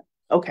up on that?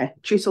 Okay,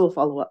 Teresa will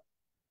follow up.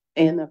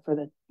 And for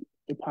the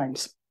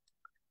Pines.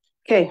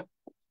 Okay.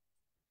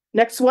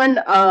 Next one,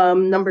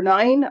 number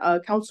 9,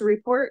 council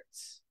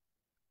reports.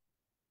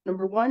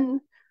 Number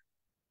 1,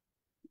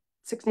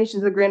 Six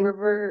Nations of the Grand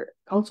River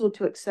Council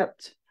to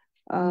accept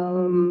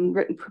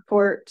written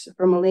report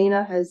from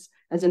Elena has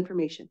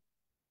information.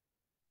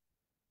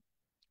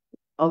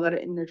 All got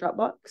it in their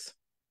Dropbox.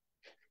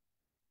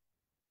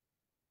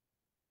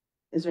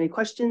 Is there any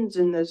questions?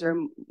 And is there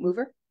a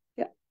mover?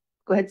 Yeah.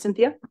 Go ahead,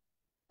 Cynthia.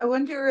 I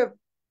wonder if,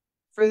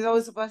 for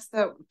those of us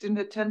that didn't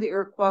attend the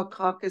Iroquois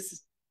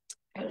caucus,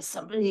 if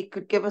somebody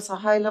could give us a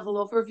high-level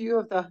overview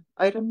of the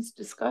items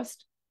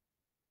discussed.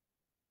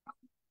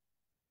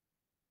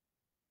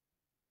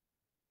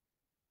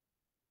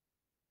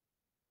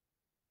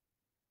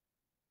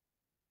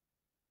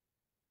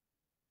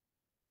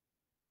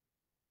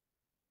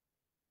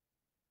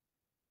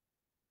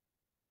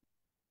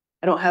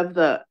 I don't have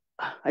the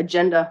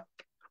agenda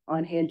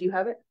on hand. Do you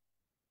have it?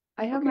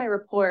 I have my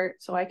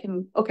report, so I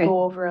can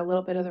go over a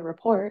little bit of the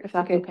report, if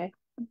that's okay.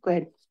 Go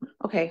ahead.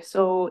 Okay,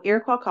 so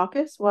Iroquois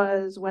caucus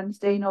was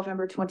Wednesday,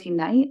 November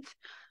 29th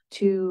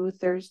to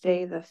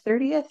Thursday the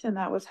 30th, and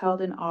that was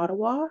held in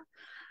Ottawa.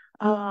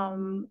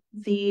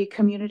 The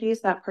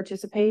communities that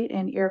participate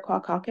in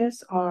Iroquois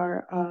caucus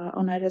are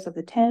Oneidas of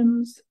the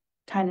Thames,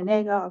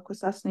 Tainanega,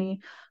 Akwesasne,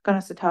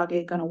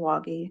 Kanesatake,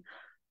 Kahnawake,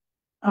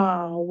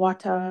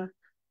 Wata,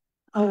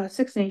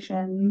 Six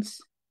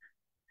Nations,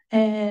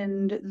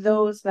 and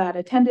those that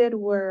attended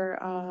were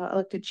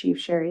elected Chief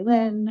Sherry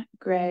Lynn,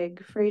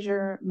 Greg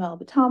Fraser,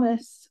 Melba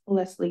Thomas,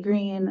 Leslie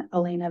Green,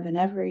 Elena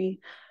Venevri,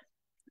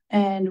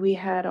 and we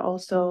had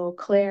also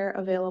Claire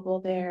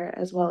available there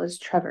as well as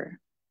Trevor.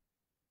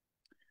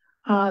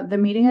 The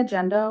meeting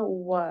agenda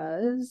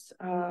was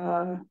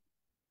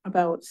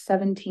about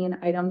 17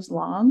 items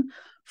long.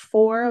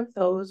 4 of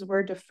those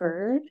were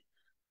deferred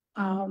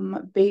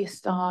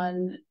based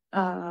on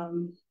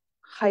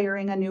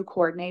hiring a new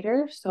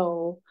coordinator.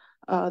 So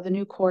the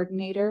new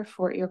coordinator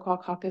for Iroquois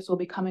caucus will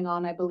be coming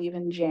on, I believe,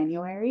 in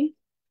January.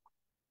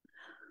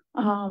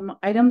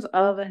 Items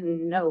of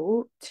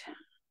note,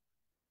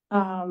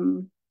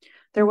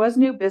 there was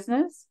new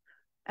business,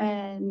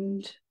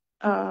 and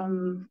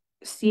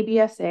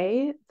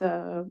CBSA,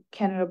 the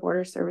Canada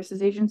Border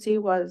Services Agency,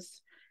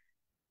 was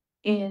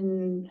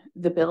in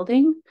the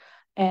building,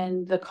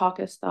 and the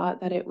caucus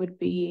thought that it would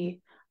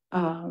be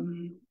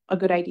a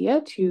good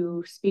idea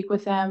to speak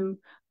with them,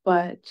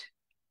 but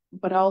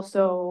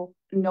also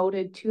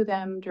noted to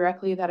them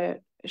directly that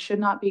it should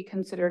not be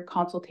considered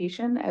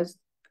consultation as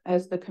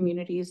the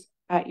communities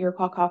at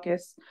Iroquois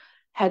Caucus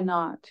had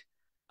not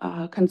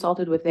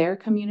consulted with their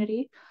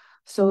community.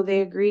 So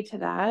they agreed to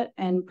that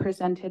and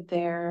presented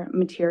their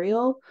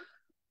material.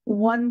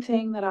 One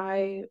thing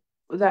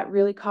that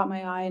really caught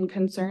my eye and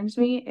concerns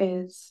me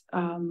is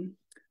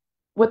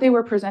what they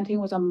were presenting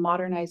was a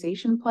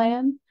modernization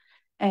plan,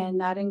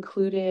 and that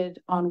included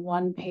on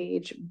one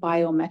page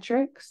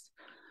biometrics.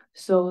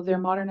 So their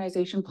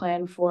modernization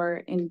plan for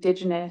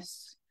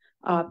Indigenous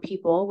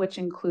people, which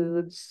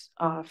includes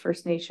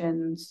First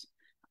Nations,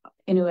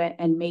 Inuit,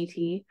 and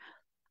Métis,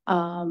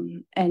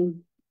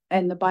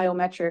 and the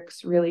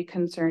biometrics really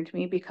concerned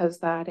me because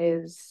that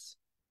is,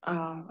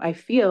 I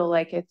feel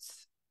like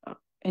it's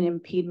an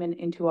impediment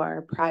into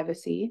our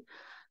privacy.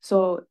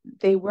 So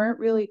they weren't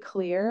really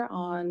clear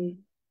on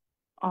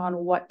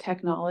what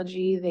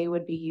technology they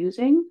would be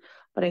using,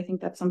 but I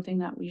think that's something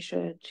that we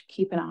should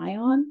keep an eye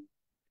on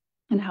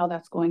and how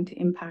that's going to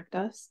impact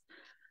us.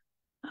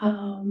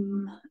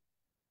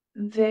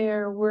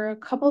 There were a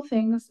couple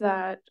things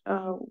that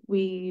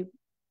we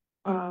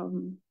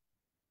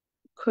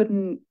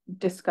couldn't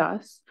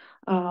discuss.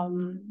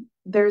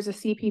 There's a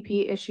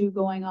CPP issue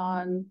going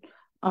on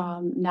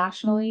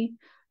nationally,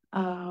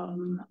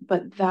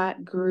 but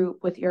that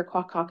group with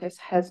Iroquois Caucus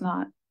has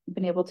not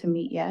been able to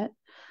meet yet.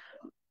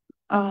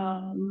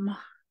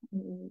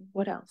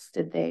 What else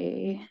did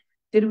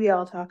we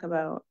all talk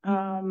about?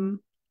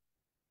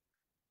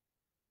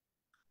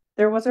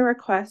 There was a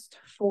request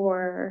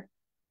for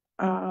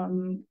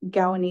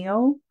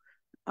Gowanio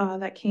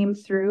that came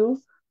through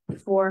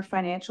for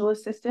financial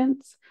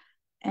assistance,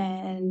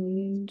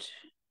 and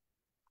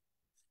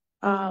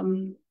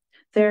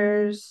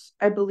there's,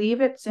 I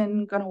believe it's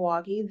in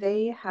Ganawagi,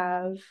 they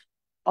have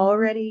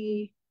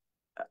already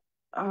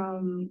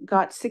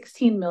got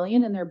 16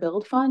 million in their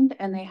build fund,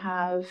 and they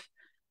have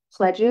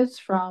pledges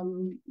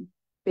from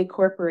big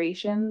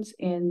corporations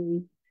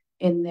in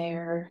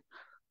their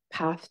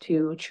path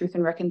to truth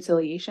and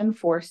reconciliation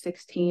for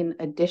 16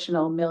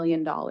 additional $1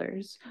 million.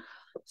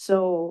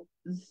 So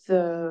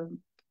the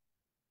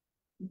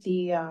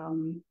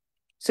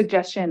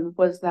suggestion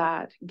was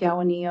that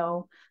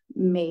Gowanio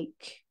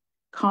make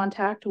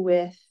contact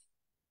with,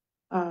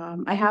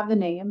 I have the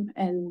name,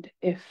 and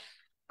if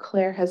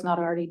Claire has not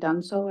already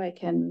done so, I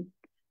can,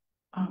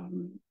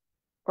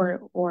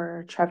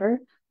 or Trevor,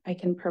 I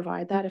can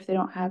provide that if they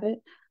don't have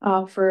it,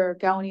 for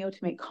Gowanio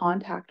to make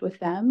contact with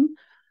them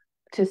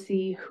to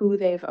see who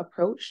they've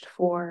approached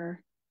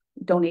for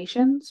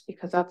donations,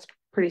 because that's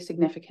pretty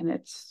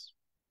significant.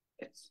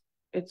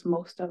 It's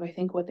most of, I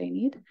think, what they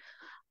need.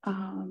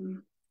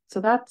 So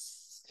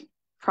that's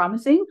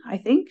promising, I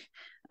think.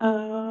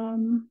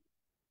 And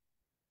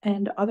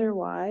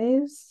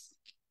otherwise,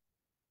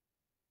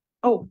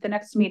 the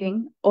next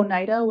meeting,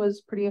 Oneida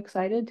was pretty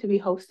excited to be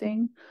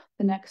hosting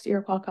the next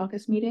Iroquois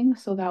Caucus meeting.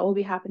 So that will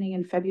be happening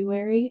in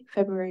February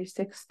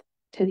 6th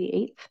to the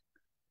 8th.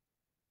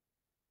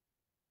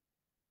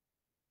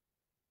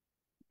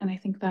 And I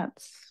think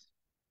that's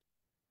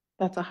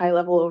a high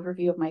level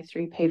overview of my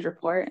 3-page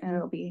report, and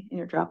it'll be in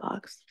your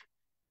Dropbox.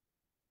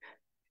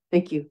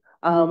 Thank you.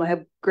 I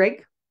have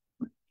Greg.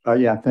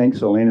 Yeah,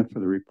 thanks, Elena, for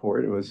the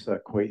report. It was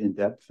quite in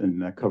depth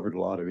and covered a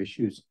lot of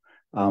issues.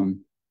 There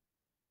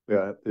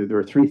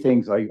are 3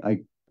 things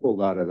I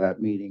pulled out of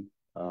that meeting.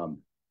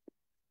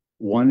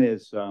 One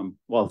is,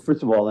 well,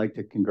 first of all, I'd like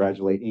to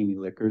congratulate Amy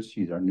Lickers.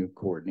 She's our new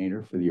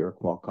coordinator for the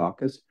Iroquois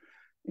Caucus,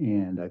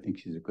 and I think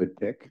she's a good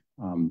pick.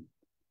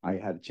 I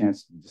had a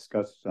chance to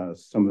discuss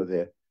some of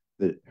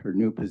her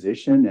new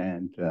position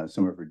and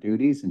some of her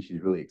duties, and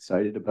she's really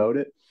excited about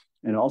it.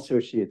 And also,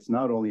 it's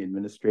not only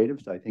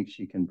administrative, so I think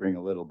she can bring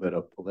a little bit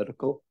of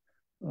political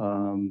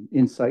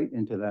insight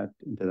into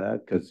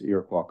that, because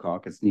Iroquois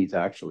Caucus needs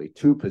actually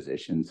 2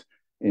 positions,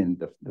 in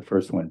the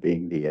first one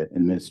being the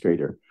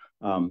administrator.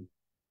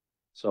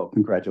 So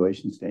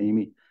congratulations to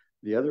Amy.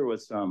 The other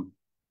was the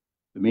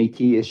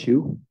Métis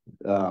issue.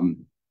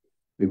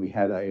 We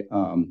had a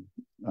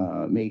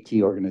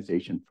Métis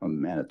organization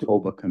from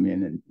Manitoba come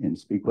in and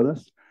speak with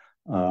us.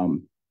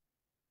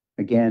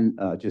 Again,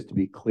 just to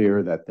be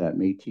clear, that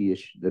Métis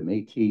issue, the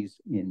Métis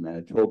in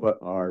Manitoba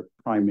are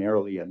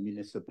primarily a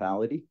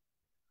municipality.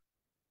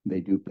 They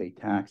do pay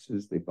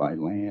taxes, they buy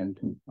land.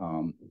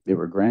 They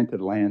were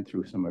granted land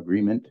through some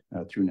agreement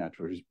through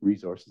Natural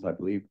Resources, I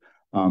believe.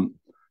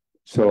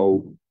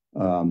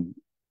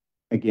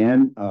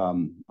 Again,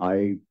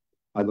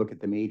 I look at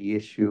the Métis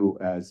issue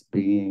as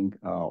being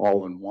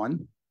all in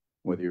one,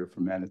 whether you're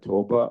from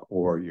Manitoba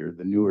or you're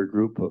the newer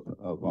group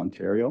of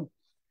Ontario,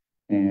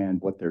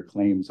 and what their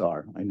claims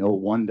are. I know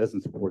one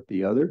doesn't support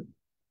the other,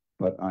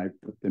 but I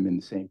put them in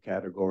the same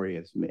category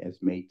as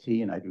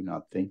Métis, and I do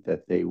not think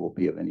that they will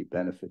be of any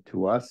benefit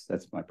to us.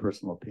 That's my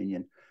personal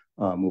opinion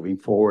moving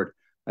forward.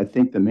 I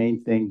think the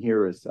main thing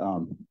here is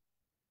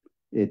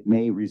it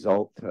may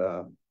result,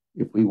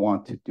 if we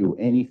want to do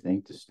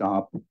anything to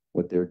stop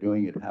what they're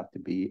doing, it'd have to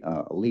be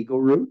a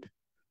legal route.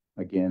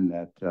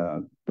 Again,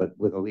 but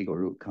with a legal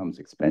route comes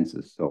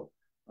expenses. So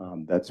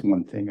That's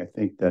one thing I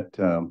think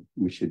that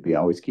we should be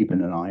always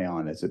keeping an eye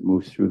on as it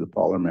moves through the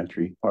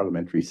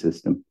parliamentary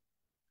system.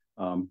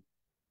 The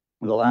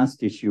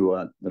last issue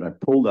that I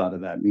pulled out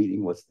of that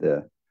meeting was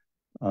the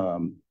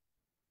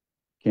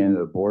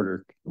Canada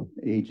Border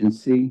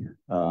Agency.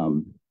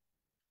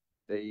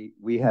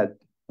 We had,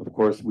 of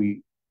course,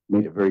 we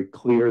made it very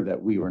clear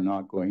that we were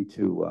not going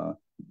to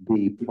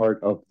be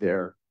part of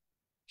their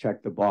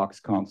check the box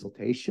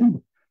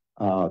consultation,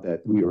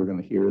 that we were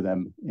going to hear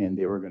them and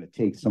they were going to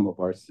take some of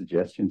our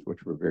suggestions,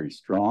 which were very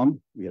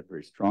strong. We had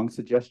very strong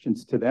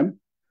suggestions to them.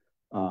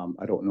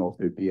 I don't know if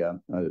there'd be a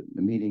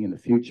meeting in the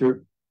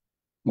future.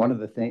 One of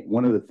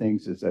the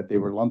things is that they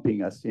were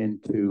lumping us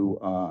into,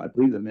 I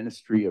believe, the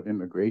Ministry of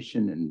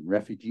Immigration and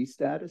Refugee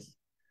Status.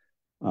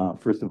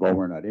 First of all,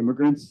 we're not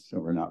immigrants, so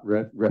we're not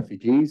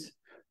refugees,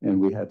 and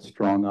we had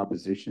strong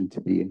opposition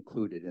to be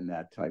included in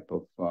that type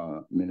of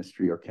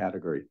ministry or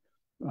category.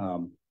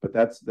 But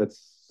that's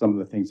some of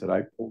the things that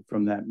I pulled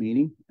from that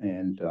meeting,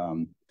 and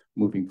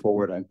moving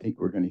forward, I think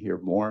we're going to hear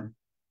more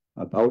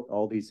about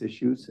all these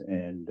issues,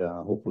 and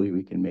hopefully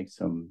we can make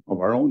some of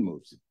our own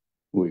moves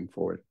moving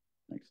forward.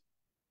 Thanks.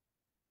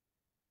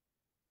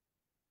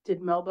 Did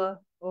Melba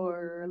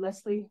or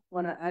Leslie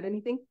want to add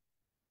anything?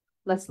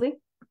 Leslie?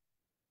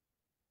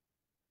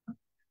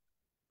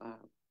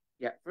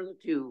 Yeah, further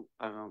to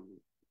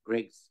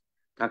Greg's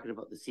talking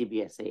about the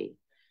CBSA,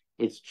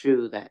 it's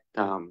true that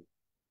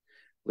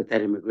with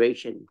that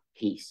immigration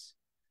piece,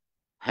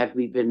 had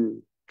we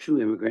been true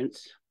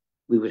immigrants,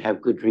 we would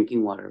have good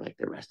drinking water like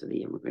the rest of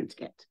the immigrants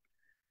get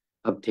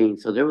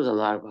obtained. So there was a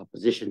lot of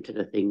opposition to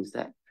the things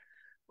that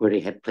where they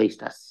had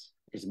placed us.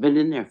 It's been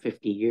in there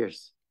 50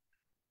 years.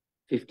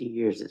 50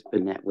 years it's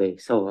been that way.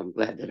 So I'm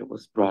glad that it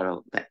was brought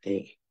out that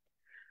day.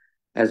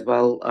 As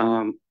well,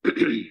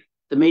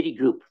 the Métis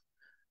group,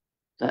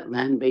 that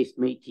land-based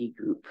Métis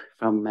group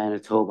from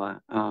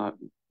Manitoba,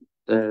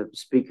 the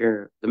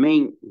speaker, the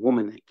main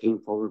woman that came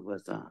forward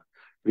was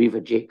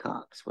Reva J.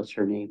 Cox, was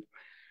her name.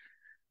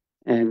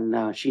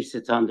 And she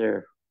sits on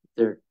their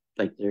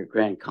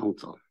grand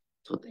council.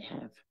 That's what they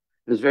have.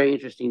 It was very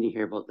interesting to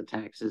hear about the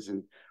taxes,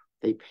 and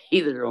they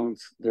pay their own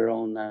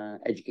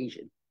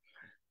education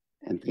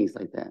and things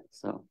like that.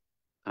 So,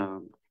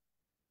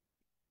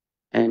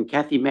 and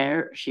Kathy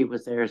Mayer, she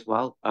was there as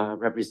well,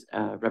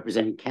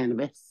 representing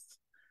cannabis.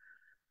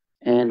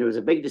 And there was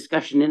a big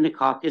discussion in the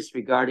caucus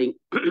regarding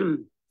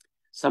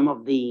some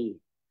of the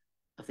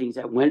things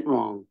that went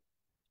wrong,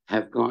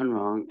 have gone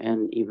wrong,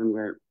 and even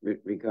were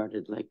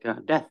regarded like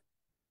death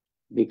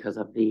because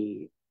of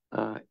the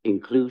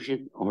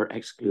inclusion or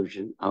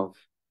exclusion of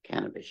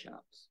cannabis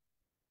shops.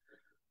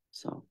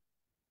 So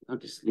I'll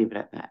just leave it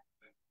at that.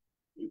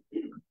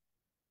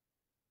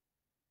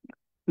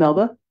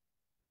 Melba?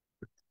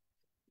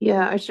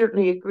 Yeah, I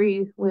certainly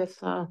agree with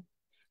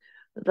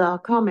the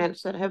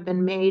comments that have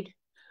been made.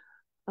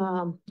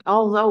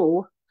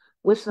 Although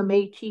with the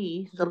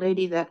Métis, the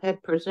lady that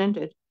had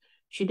presented,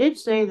 she did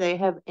say they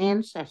have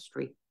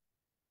ancestry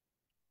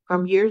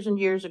from years and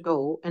years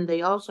ago, and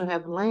they also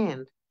have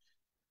land.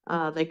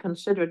 They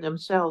consider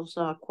themselves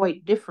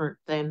quite different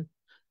than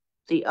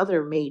the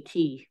other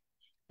Métis.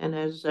 And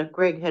as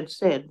Greg had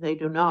said, they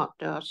do not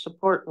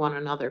support one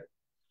another.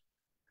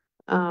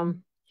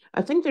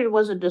 I think there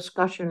was a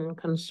discussion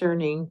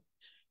concerning,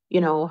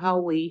 how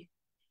we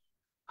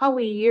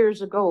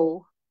years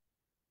ago,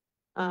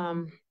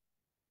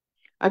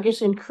 I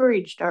guess,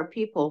 encouraged our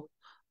people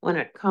when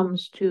it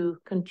comes to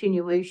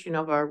continuation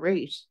of our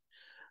race.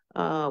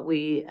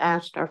 We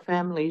asked our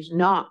families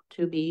not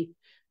to be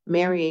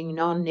marrying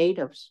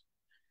non-natives.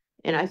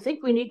 And I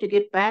think we need to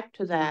get back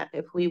to that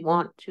if we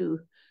want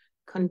to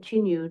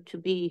continue to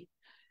be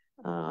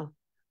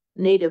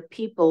Native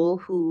people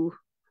who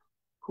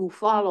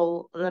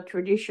follow the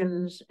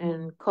traditions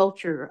and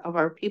culture of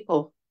our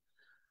people,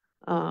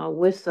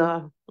 with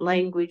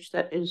language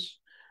that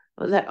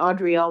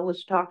Audrey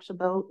always talks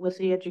about, with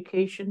the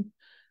education,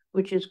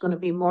 which is going to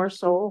be more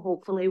so,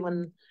 hopefully,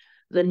 when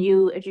the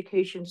new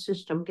education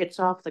system gets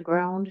off the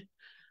ground,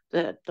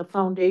 that the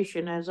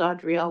foundation, as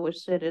Audrey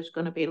always said, is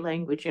going to be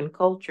language and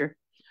culture.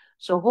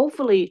 So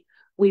hopefully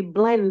we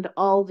blend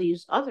all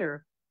these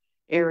other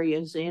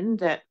areas in,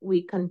 that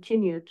we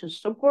continue to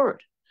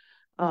support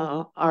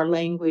our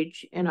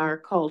language and our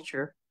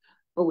culture.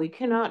 But we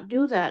cannot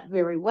do that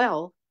very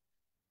well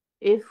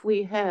if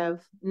we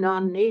have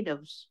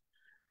non-natives.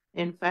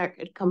 In fact,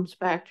 it comes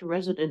back to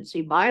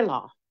residency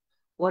bylaw.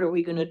 What are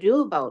we going to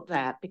do about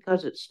that?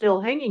 Because it's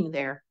still hanging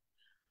there.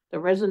 The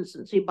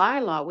residency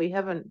bylaw, we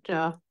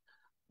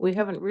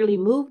haven't really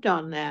moved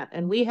on that,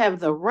 and we have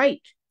the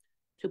right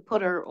to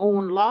put our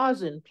own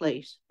laws in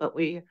place, but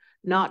we're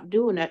not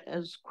doing it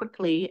as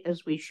quickly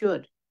as we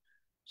should.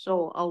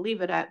 So I'll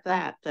leave it at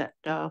that.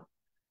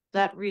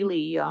 That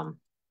really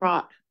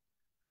brought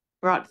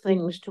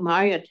things to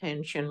my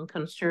attention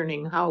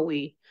concerning how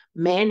we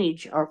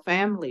manage our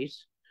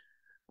families.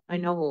 I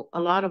know a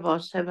lot of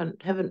us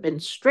haven't been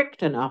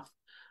strict enough.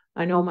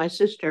 I know my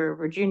sister,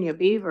 Virginia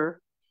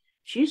Beaver,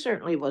 she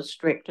certainly was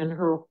strict, and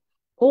her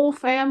whole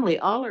family,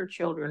 all her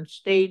children,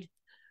 stayed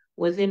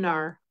within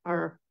our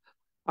our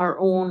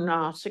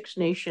own Six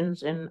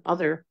Nations and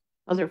other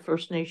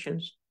First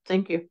Nations.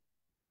 Thank you.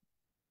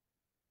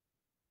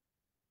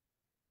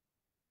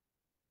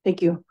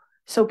 Thank you.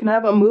 So can I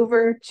have a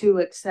mover to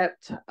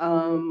accept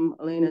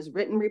Elena's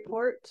written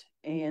report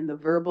and the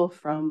verbal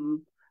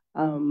from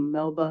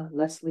Melba,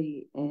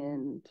 Leslie,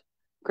 and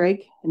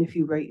Greg? And if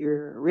you write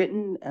your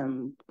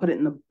written, put it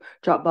in the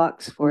drop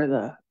box for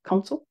the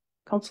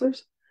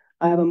counselors.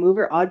 I have a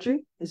mover,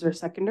 Audrey. Is there a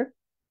seconder?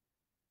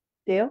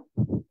 Dale?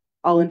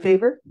 All in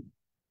favor?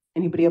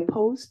 Anybody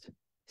opposed?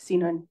 See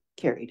none,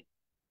 carried.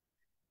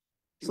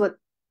 So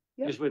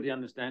just with the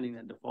understanding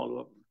that the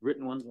follow-up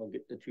written ones will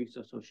get to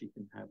Teresa so she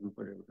can have them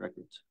for the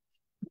records.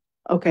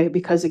 Okay,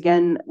 because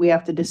again, we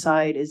have to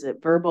decide, is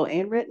it verbal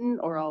and written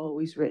or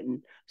always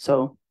written?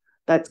 So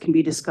that can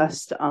be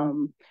discussed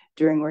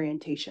during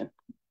orientation.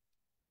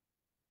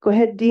 Go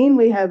ahead, Dean.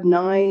 We have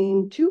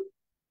 9-2.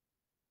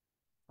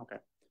 Okay.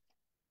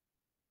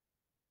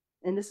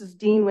 And this is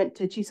Dean went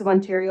to Chiefs of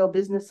Ontario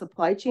Business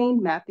Supply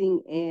Chain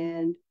Mapping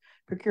and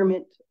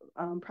Procurement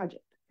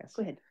Project. Yes,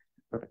 go ahead.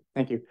 Perfect.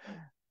 Thank you.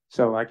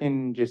 So I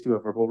can just do a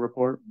verbal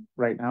report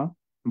right now,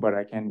 but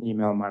I can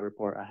email my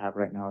report I have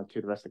right now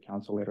to the rest of the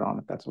council later on,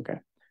 if that's okay.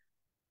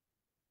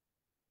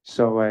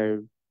 So I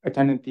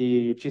attended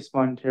the Chiefs of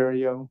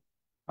Ontario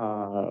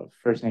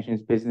First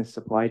Nations Business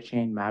Supply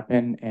Chain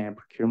Mapping and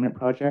Procurement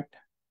Project,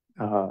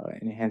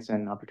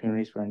 enhancing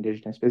opportunities for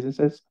Indigenous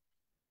businesses.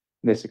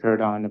 This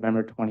occurred on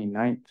November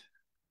 29th,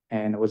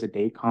 and it was a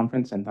day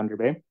conference in Thunder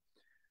Bay.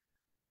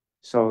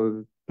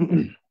 So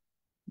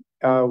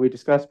we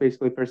discussed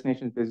basically First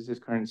Nations businesses'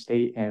 current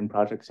state and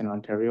projects in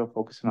Ontario,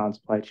 focusing on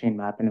supply chain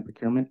mapping and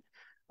procurement,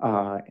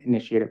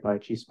 initiated by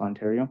Chiefs of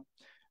Ontario.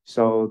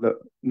 So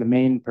the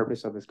main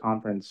purpose of this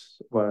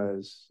conference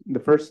was the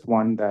first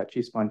one that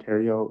Chiefs of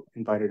Ontario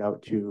invited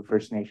out to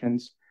First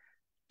Nations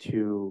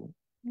to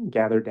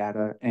gather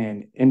data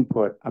and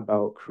input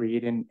about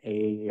creating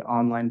an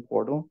online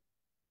portal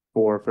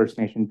for First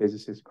Nation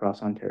businesses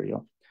across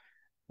Ontario.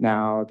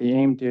 Now, the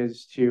aim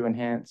is to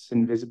enhance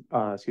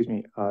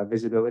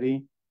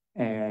visibility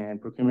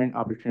and procurement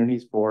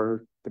opportunities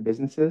for the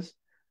businesses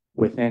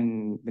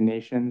within the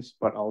nations,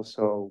 but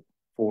also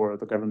for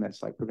the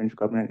governments like provincial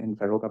government and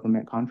federal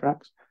government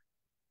contracts.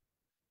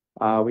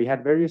 We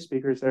had various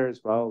speakers there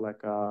as well,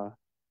 like Arvind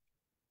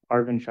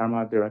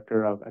Sharma,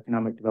 Director of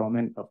Economic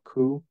Development of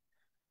KU,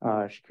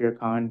 Shakir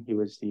Khan, he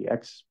was the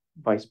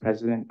ex-Vice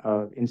President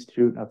of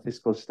Institute of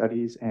Fiscal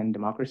Studies and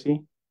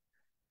Democracy.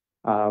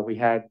 We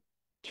had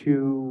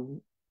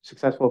two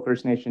successful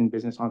First Nation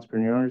business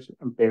entrepreneurs,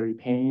 Barry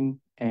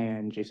Payne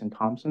and Jason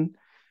Thompson.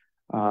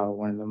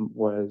 One of them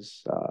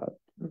was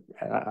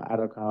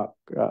Adcock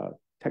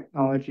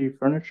Technology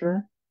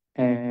Furniture,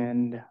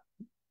 and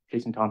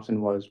Jason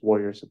Thompson was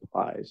Warrior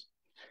Supplies.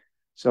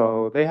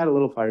 So they had a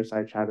little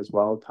fireside chat as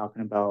well,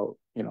 talking about,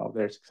 you know,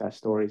 their success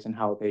stories and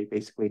how they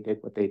basically did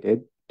what they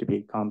did to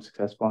become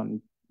successful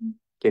and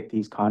get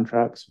these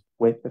contracts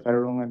with the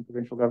federal and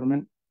provincial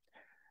government.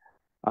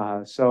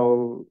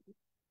 So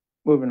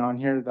moving on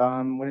here,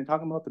 when you're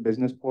talking about the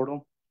business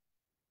portal,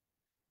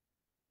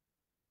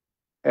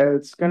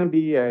 it's going to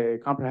be a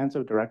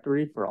comprehensive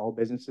directory for all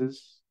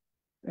businesses,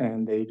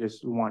 and they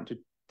just want to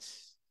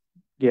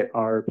get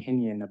our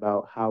opinion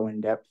about how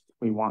in-depth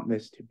we want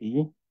this to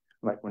be,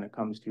 like when it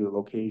comes to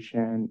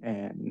location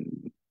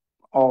and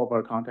all of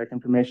our contact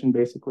information,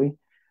 basically.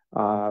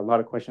 A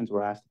lot of questions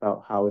were asked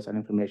about how is that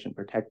information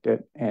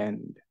protected,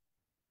 and,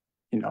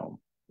 you know,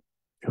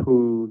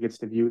 who gets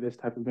to view this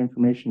type of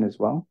information as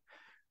well.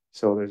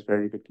 So there's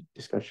very good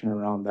discussion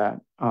around that.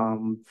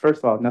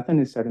 First of all, nothing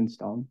is set in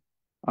stone.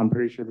 I'm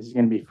pretty sure this is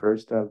going to be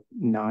first of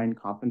 9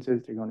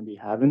 conferences they're going to be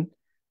having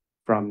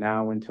from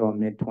now until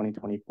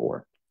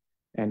mid-2024.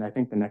 And I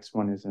think the next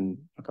one is in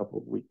a couple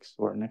of weeks,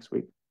 or next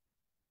week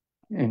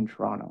in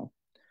Toronto.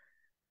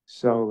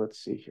 So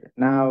let's see here.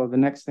 Now, the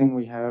next thing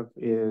we have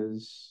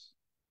is,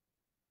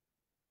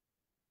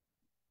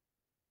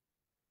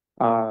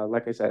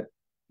 like I said,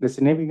 the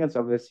significance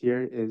of this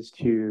here is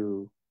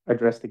to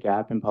address the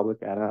gap in public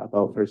data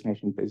about First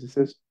Nation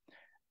businesses,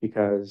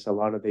 because a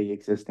lot of the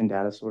existing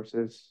data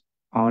sources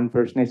on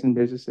First Nation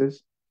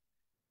businesses,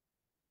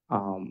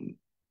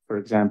 for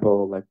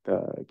example, like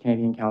the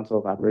Canadian Council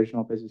of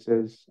Aboriginal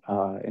Businesses,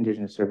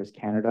 Indigenous Service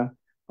Canada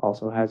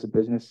also has a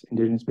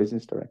Indigenous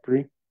business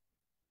directory.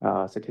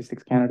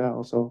 Statistics Canada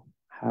also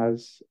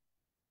has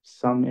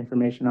some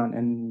information on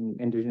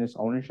Indigenous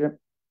ownership.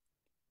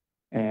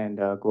 And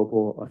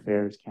Global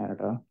Affairs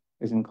Canada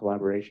is in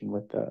collaboration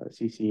with the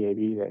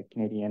CCAB, the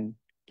Canadian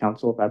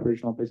Council of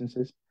Aboriginal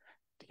Businesses,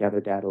 to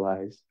gather data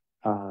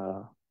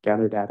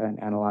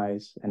and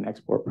analyze and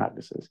export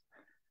practices.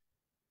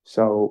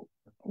 So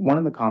one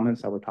of the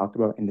comments that were talked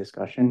about in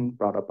discussion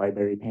brought up by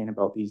Barry Payne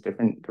about these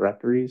different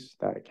directories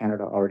that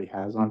Canada already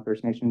has on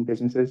First Nation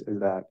businesses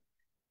is that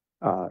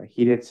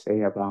he did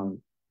say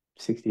around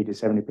 60 to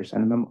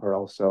 70% of them are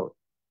also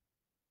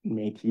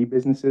Métis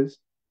businesses.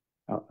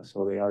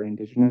 So they are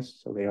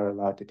Indigenous, so they are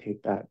allowed to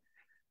take that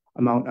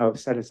amount of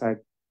set aside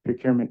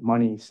procurement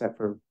money set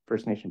for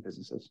First Nation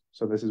businesses.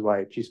 So this is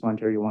why Chiefs of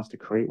Ontario wants to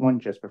create one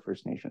just for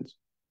First Nations.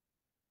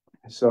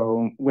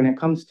 So when it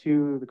comes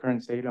to the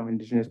current state of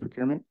Indigenous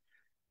procurement,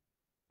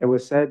 it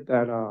was said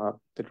that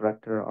the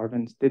director,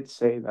 Arvind, did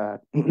say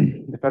that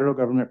the federal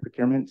government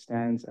procurement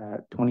stands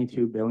at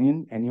 22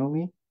 billion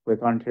annually,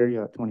 with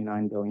Ontario at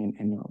 29 billion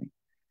annually.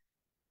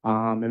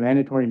 A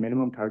mandatory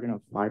minimum target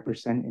of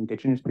 5%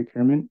 Indigenous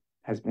procurement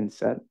has been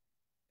set.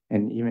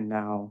 And even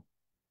now,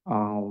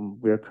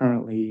 we are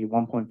currently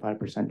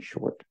 1.5%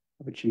 short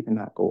of achieving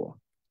that goal.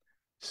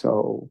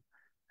 So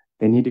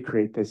they need to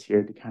create this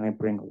here to kind of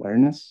bring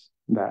awareness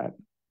that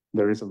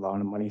there is a lot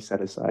of money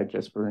set aside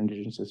just for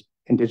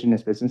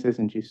Indigenous businesses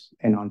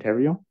in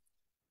Ontario.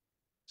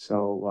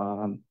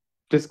 So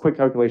just quick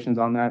calculations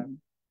on that.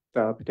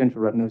 The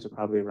potential revenues are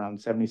probably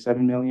around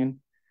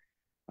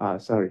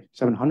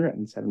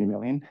 770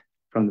 million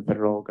from the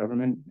federal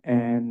government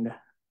and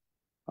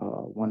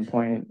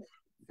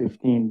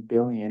 1.15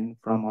 billion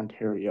from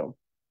Ontario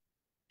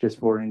just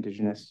for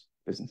Indigenous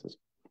businesses.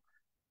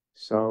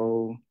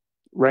 So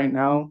right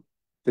now,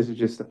 this is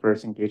just the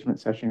first engagement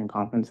session and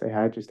conference they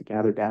had just to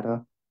gather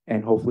data,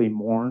 and hopefully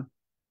more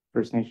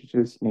First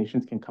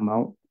Nations can come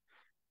out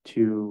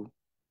to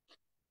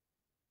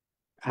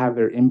have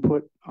their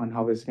input on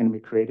how this is going to be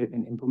created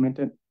and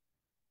implemented.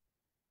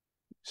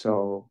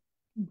 So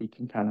we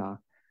can kind of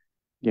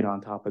get on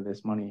top of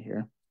this money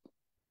here.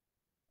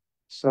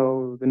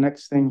 So the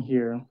next thing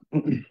here,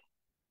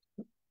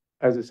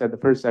 as I said, the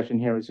first session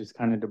here was just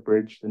kind of to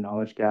bridge the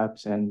knowledge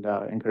gaps and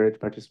encourage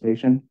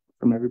participation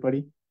from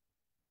everybody.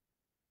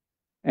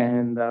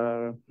 And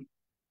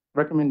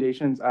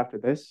recommendations after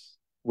this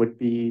would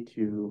be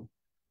to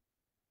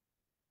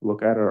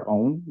look at our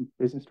own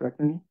business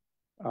directory.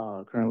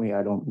 Currently,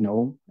 I don't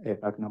know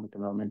if economic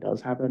development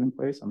does have that in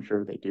place. I'm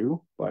sure they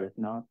do, but if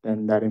not,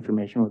 then that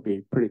information would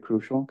be pretty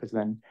crucial, because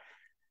then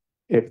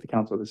if the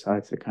council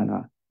decides to kind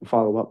of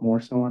follow up more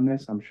so on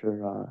this, I'm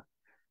sure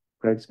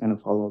Greg's going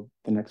to follow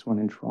the next one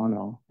in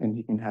Toronto, and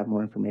he can have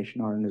more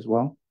information on it as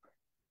well.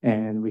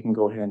 And we can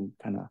go ahead and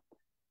kind of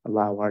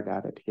allow our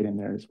data to get in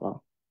there as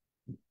well.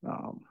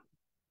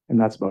 And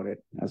that's about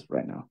it as of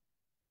right now.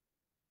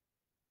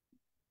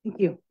 Thank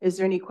you. Is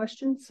there any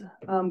questions?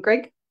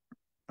 Greg?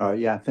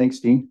 Yeah, thanks,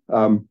 Dean.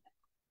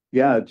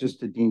 Yeah,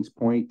 just to Dean's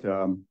point,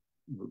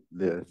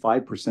 the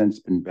 5%'s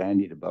been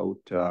bandied about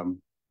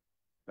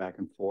back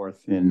and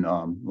forth in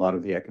a lot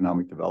of the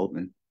economic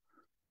development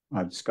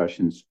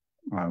discussions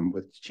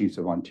with the Chiefs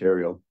of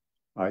Ontario.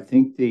 I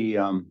think we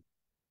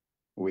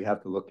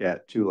have to look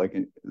at too, like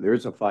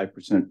there's a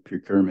 5%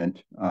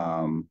 procurement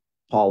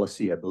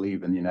policy, I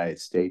believe, in the United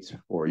States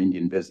for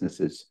Indian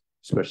businesses,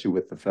 especially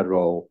with the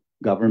federal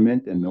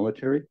government and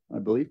military, I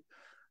believe.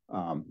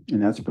 And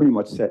that's pretty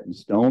much set in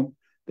stone.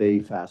 They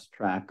fast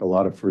track a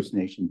lot of First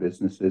Nation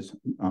businesses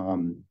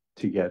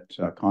to get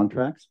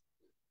contracts.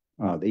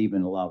 They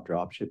even allow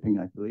drop shipping,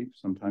 I believe,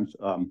 sometimes.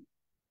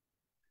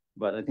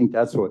 But I think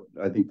that's what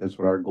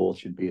our goal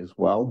should be as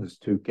well, is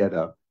to get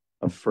a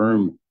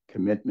firm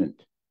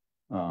commitment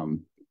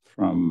from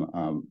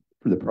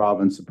the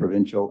province, the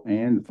provincial,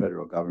 and the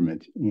federal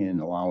government in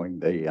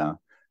allowing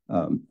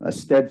a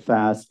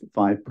steadfast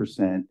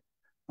 5%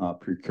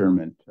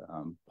 procurement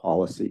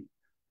policy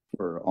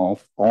for all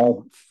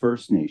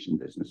First Nation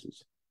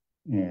businesses.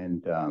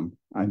 And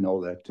I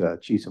know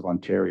that Chiefs of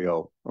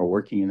Ontario are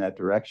working in that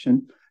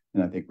direction,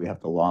 and I think we have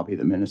to lobby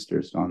the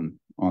ministers on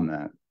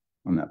that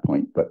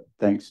point. But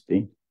thanks,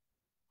 Dean.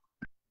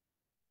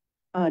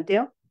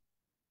 Dale?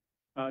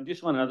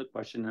 Just one other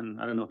question, and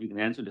I don't know if you can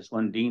answer this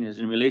one, Dean, is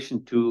in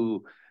relation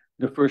to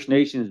the First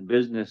Nations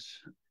business.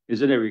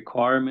 Is it a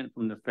requirement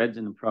from the feds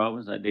in the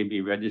province that they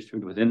be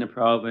registered within the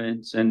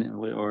province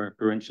or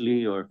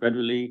provincially or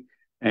federally?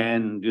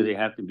 And do they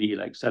have to be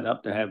like set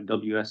up to have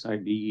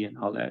WSIB and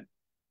all that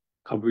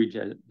coverage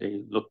that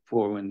they look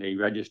for when they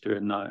register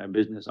a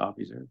business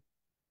officer?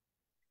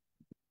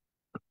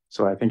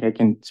 So I think I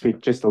can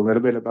speak just a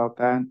little bit about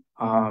that.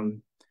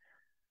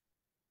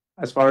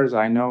 As far as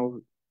I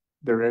know,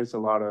 there is a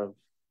lot of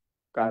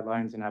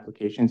guidelines and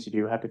applications you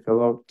do have to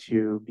fill out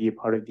to be a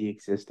part of the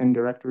existing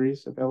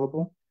directories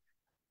available.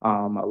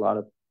 I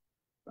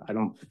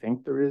don't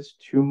think there is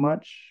too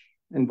much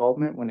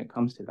involvement when it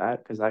comes to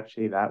that, because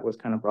actually that was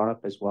kind of brought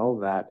up as well,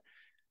 that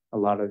a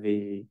lot of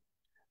the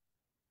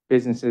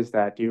businesses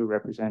that do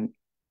represent,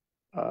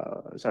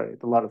 a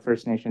lot of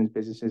First Nations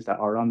businesses that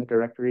are on the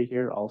directory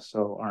here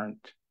also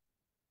aren't,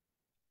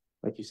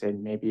 like you said,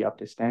 maybe up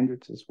to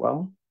standards as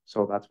well.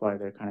 So that's why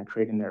they're kind of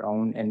creating their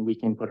own, and we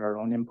can put our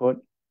own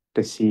input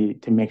to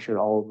make sure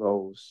all of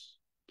those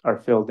are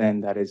filled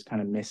in that is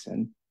kind of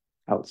missing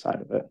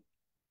outside of it.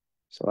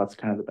 So that's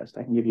kind of the best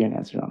I can give you an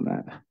answer on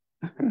that.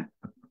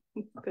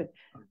 Good.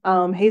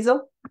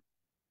 Hazel?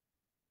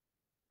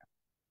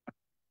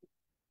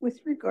 With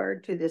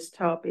regard to this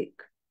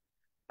topic,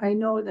 I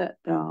know that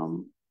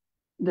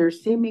there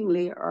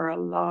seemingly are a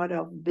lot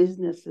of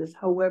businesses.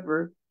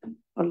 However,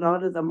 a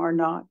lot of them are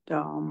not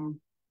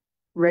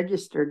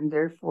registered, and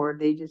therefore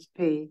they just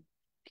pay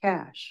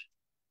cash.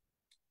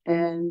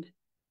 And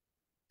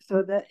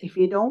So that if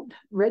you don't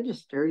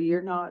register,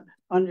 you're not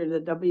under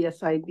the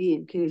WSIB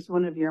in case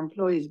one of your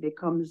employees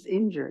becomes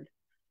injured.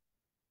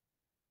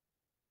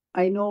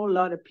 I know a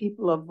lot of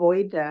people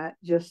avoid that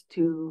just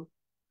to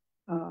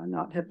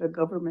not have the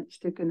government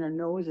sticking their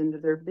nose into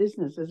their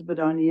businesses. But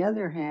on the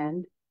other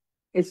hand,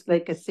 it's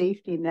like a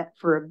safety net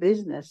for a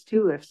business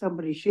too. If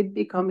somebody should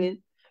become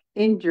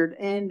injured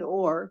and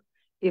or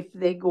if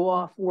they go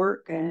off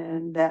work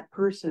and that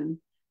person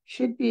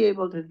should be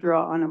able to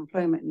draw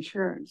unemployment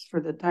insurance for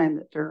the time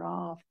that they're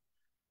off.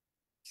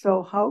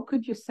 So how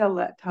could you sell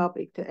that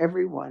topic to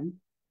everyone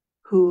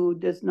who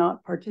does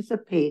not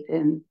participate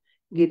in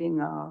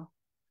getting an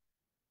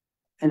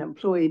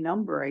employee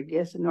number, I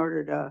guess, in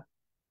order to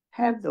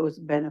have those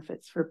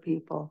benefits for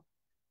people?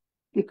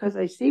 Because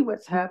I see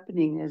what's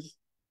happening is,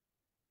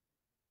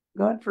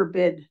 God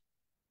forbid,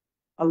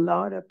 a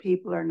lot of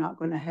people are not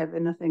going to have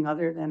anything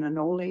other than an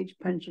old age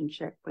pension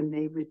check when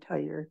they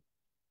retire.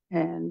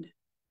 And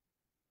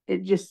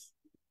it's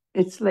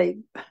like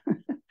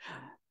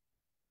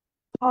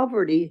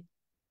poverty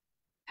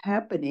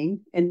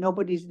happening and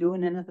nobody's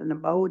doing anything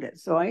about it.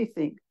 So I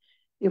think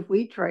if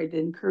we try to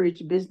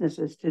encourage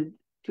businesses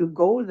to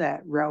go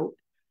that route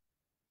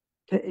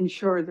to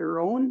ensure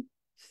their own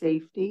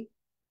safety,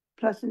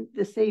 plus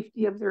the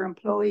safety of their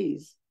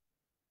employees.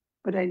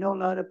 But I know a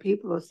lot of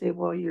people will say,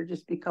 well, you're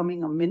just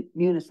becoming a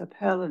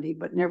municipality,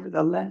 but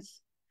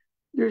nevertheless,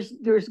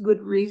 there's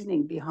good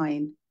reasoning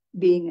behind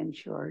being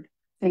insured.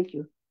 Thank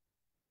you.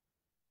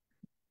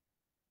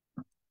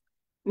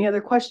 Any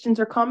other questions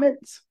or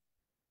comments?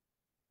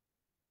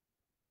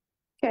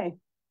 Okay,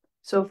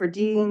 so for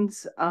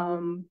Dean's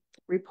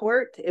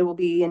report, it will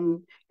be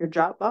in your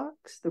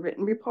Dropbox, the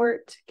written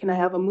report. Can I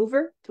have a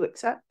mover to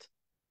accept?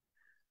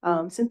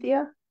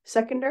 Cynthia,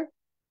 seconder?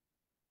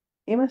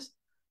 Amos?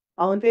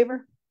 All in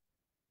favor?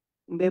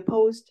 Anybody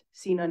opposed?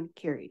 See none,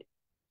 carried.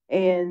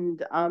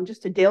 And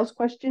just a Dale's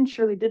question,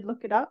 Shirley did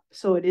look it up,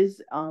 so it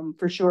is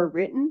for sure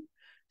written.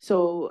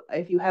 So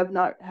if you have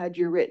not had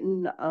your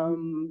written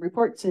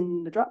reports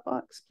in the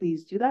Dropbox,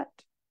 please do that.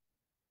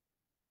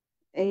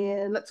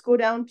 And let's go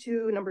down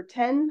to number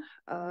 10,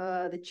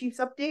 the chief's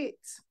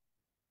updates.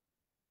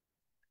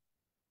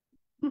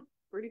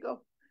 Where'd he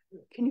go?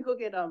 Can you go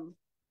get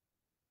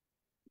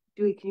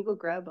Dewey, can you go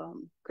grab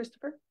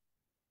Christopher?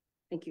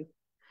 Thank you.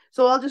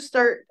 So I'll just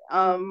start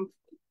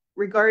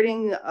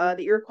regarding the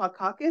Iroquois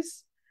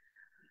caucus.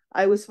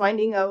 I was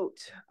finding out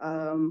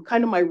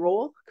kind of my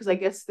role, because I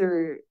guess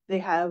they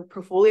have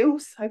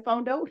portfolios, I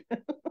found out.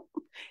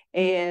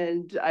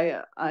 And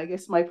I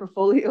guess my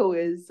portfolio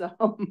is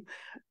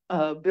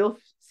Bill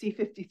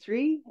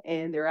C-53,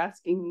 and they're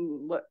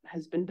asking what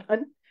has been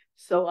done.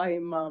 So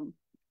I'm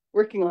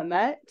working on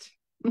that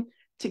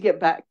to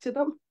get back to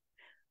them.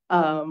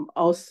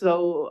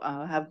 Also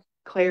have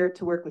Claire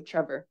to work with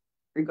Trevor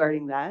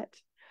regarding that.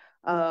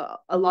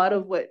 A lot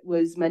of what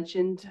was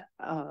mentioned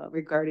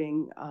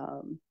regarding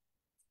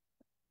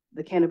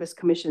the Cannabis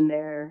Commission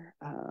there,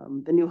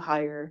 the new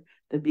hire,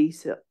 the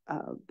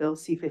Bill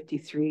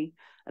C-53.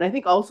 And I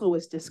think also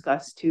was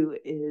discussed too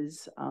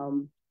is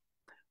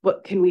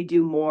what can we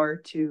do more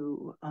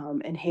to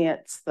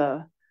enhance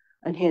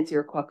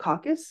Iroquois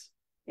caucus,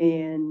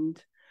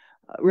 and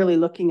really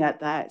looking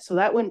at that. So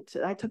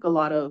I took a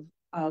lot of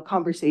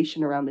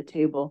conversation around the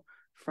table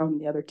from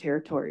the other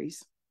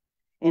territories.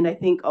 And I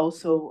think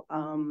also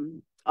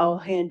I'll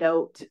hand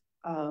out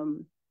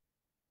the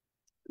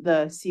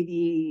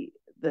CBSA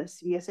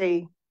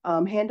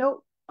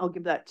handout. I'll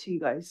give that to you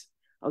guys.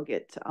 I'll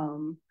get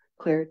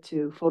Claire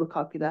to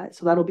photocopy that.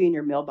 So that'll be in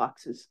your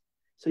mailboxes.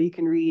 So you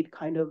can read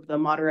kind of the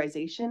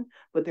modernization,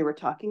 what they were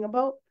talking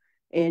about,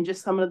 and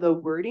just some of the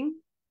wording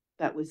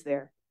that was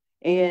there.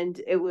 And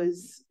it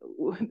was,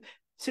 as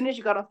soon as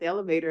you got off the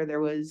elevator,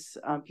 there was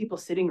people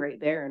sitting right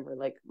there, and we're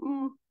like,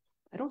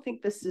 I don't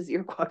think this is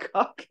Iroquois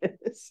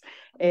caucus.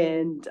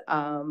 And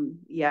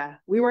yeah,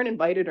 we weren't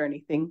invited or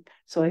anything.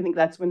 So I think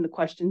that's when the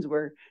questions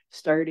were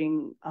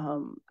starting,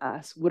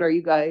 ask, what are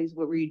you guys,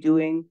 what were you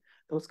doing?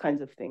 Those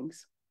kinds of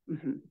things.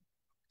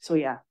 So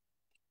yeah,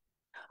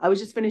 I was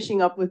just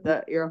finishing up with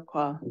the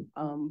Iroquois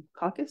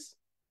caucus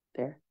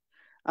there.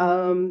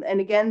 And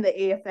again, the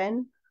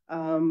AFN,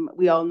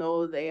 we all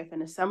know the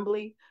AFN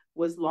assembly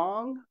was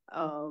long,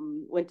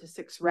 went to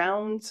 6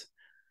 rounds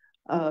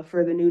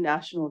for the new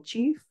national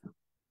chief.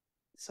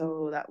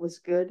 So that was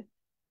good.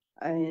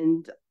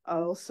 And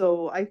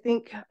also, I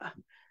think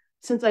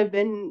since I've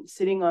been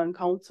sitting on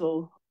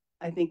council,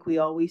 I think we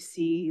always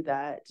see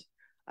that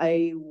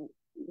there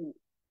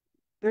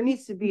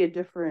needs to be a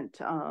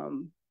different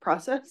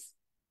process,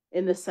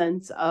 in the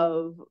sense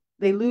of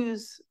they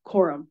lose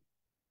quorum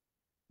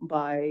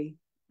by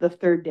the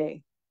 3rd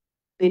day.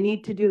 They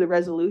need to do the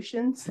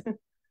resolutions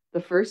the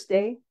 1st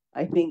day,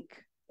 I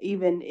think,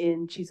 even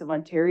in Chiefs of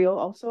Ontario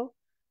also,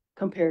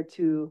 compared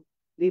to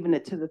leaving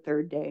it to the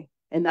 3rd day.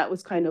 And that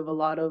was kind of a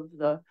lot of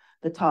the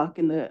talk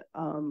and the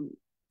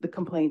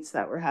complaints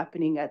that were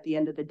happening at the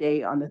end of the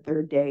day on the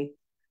 3rd day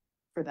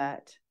for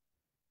that.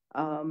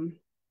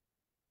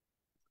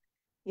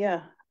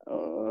 Yeah.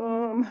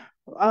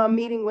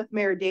 Meeting with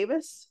Mayor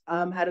Davis,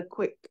 had a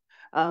quick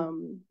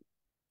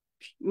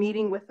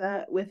meeting with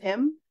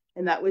him,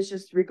 and that was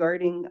just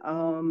regarding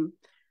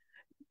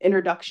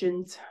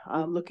introductions,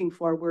 looking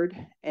forward,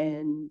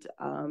 and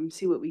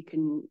see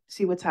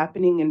what's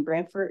happening in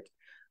Brantford,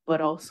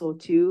 but also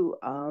too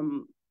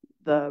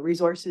the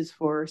resources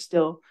for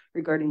still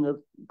regarding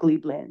the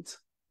glebe lands.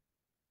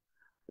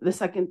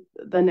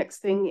 The next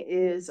thing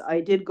is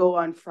I did go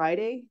on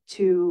Friday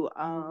to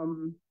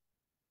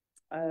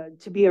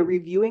be a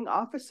reviewing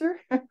officer,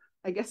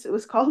 I guess it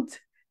was called,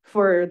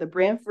 for the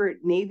Brantford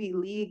Navy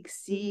League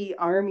Sea,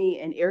 Army,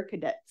 and Air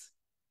Cadets.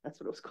 That's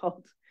what it was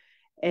called.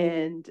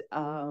 And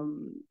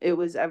it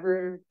was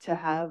ever to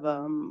have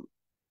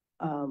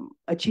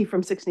a chief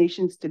from Six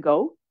Nations to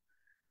go.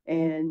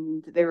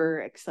 And they were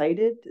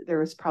excited. There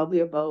was probably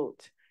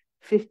about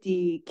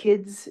 50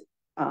 kids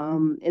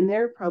in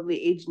there,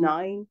 probably age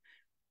 9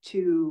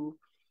 to,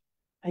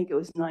 I think it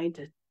was 9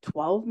 to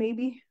 12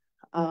 maybe.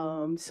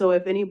 So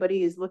if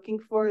anybody is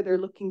they're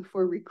looking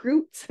for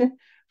recruits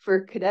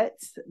for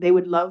cadets, they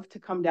would love to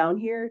come down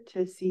here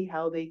to see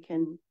how they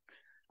can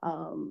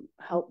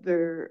help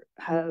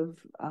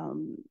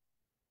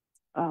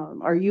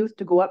our youth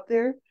to go up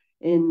there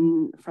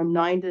from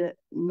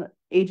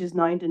ages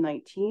 9 to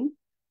 19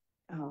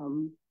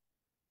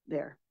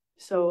 there.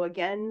 So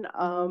again,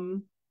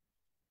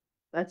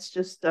 that's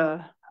just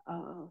a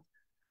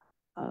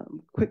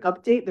quick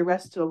update. The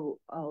rest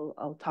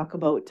I'll talk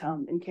about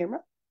in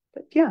camera.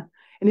 But yeah,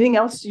 anything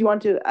else you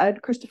want to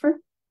add, Christopher?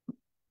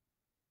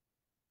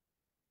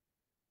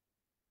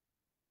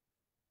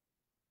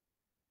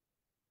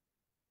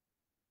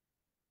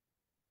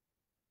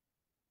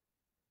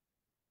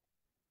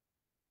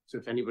 So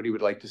if anybody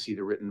would like to see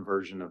the written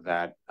version of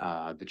that,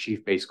 the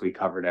chief basically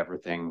covered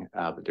everything,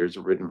 but there's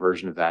a written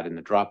version of that in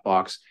the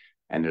Dropbox,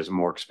 and there's a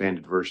more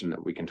expanded version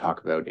that we can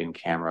talk about in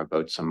camera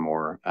about some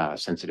more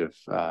sensitive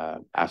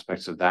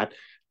aspects of that.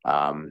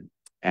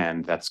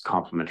 And that's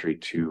complementary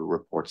to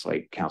reports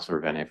like Councillor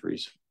Van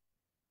Every's.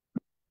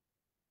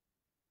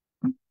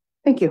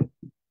 Thank you.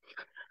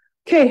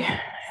 Okay.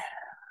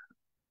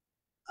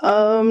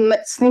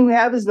 Next thing we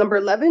have is number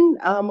 11.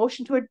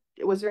 Motion to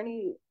was there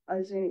any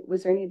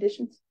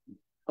additions?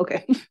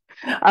 Okay.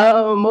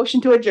 Motion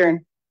to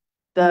adjourn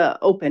the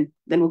open.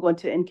 Then we'll go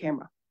into in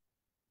camera.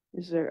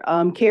 Is there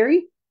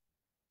Carrie?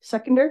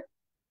 Seconder?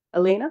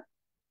 Elena?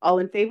 All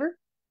in favor?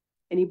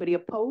 Anybody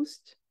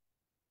opposed?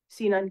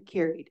 See none,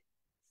 carried.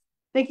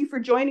 Thank you for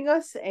joining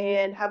us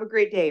and have a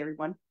great day,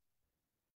 everyone.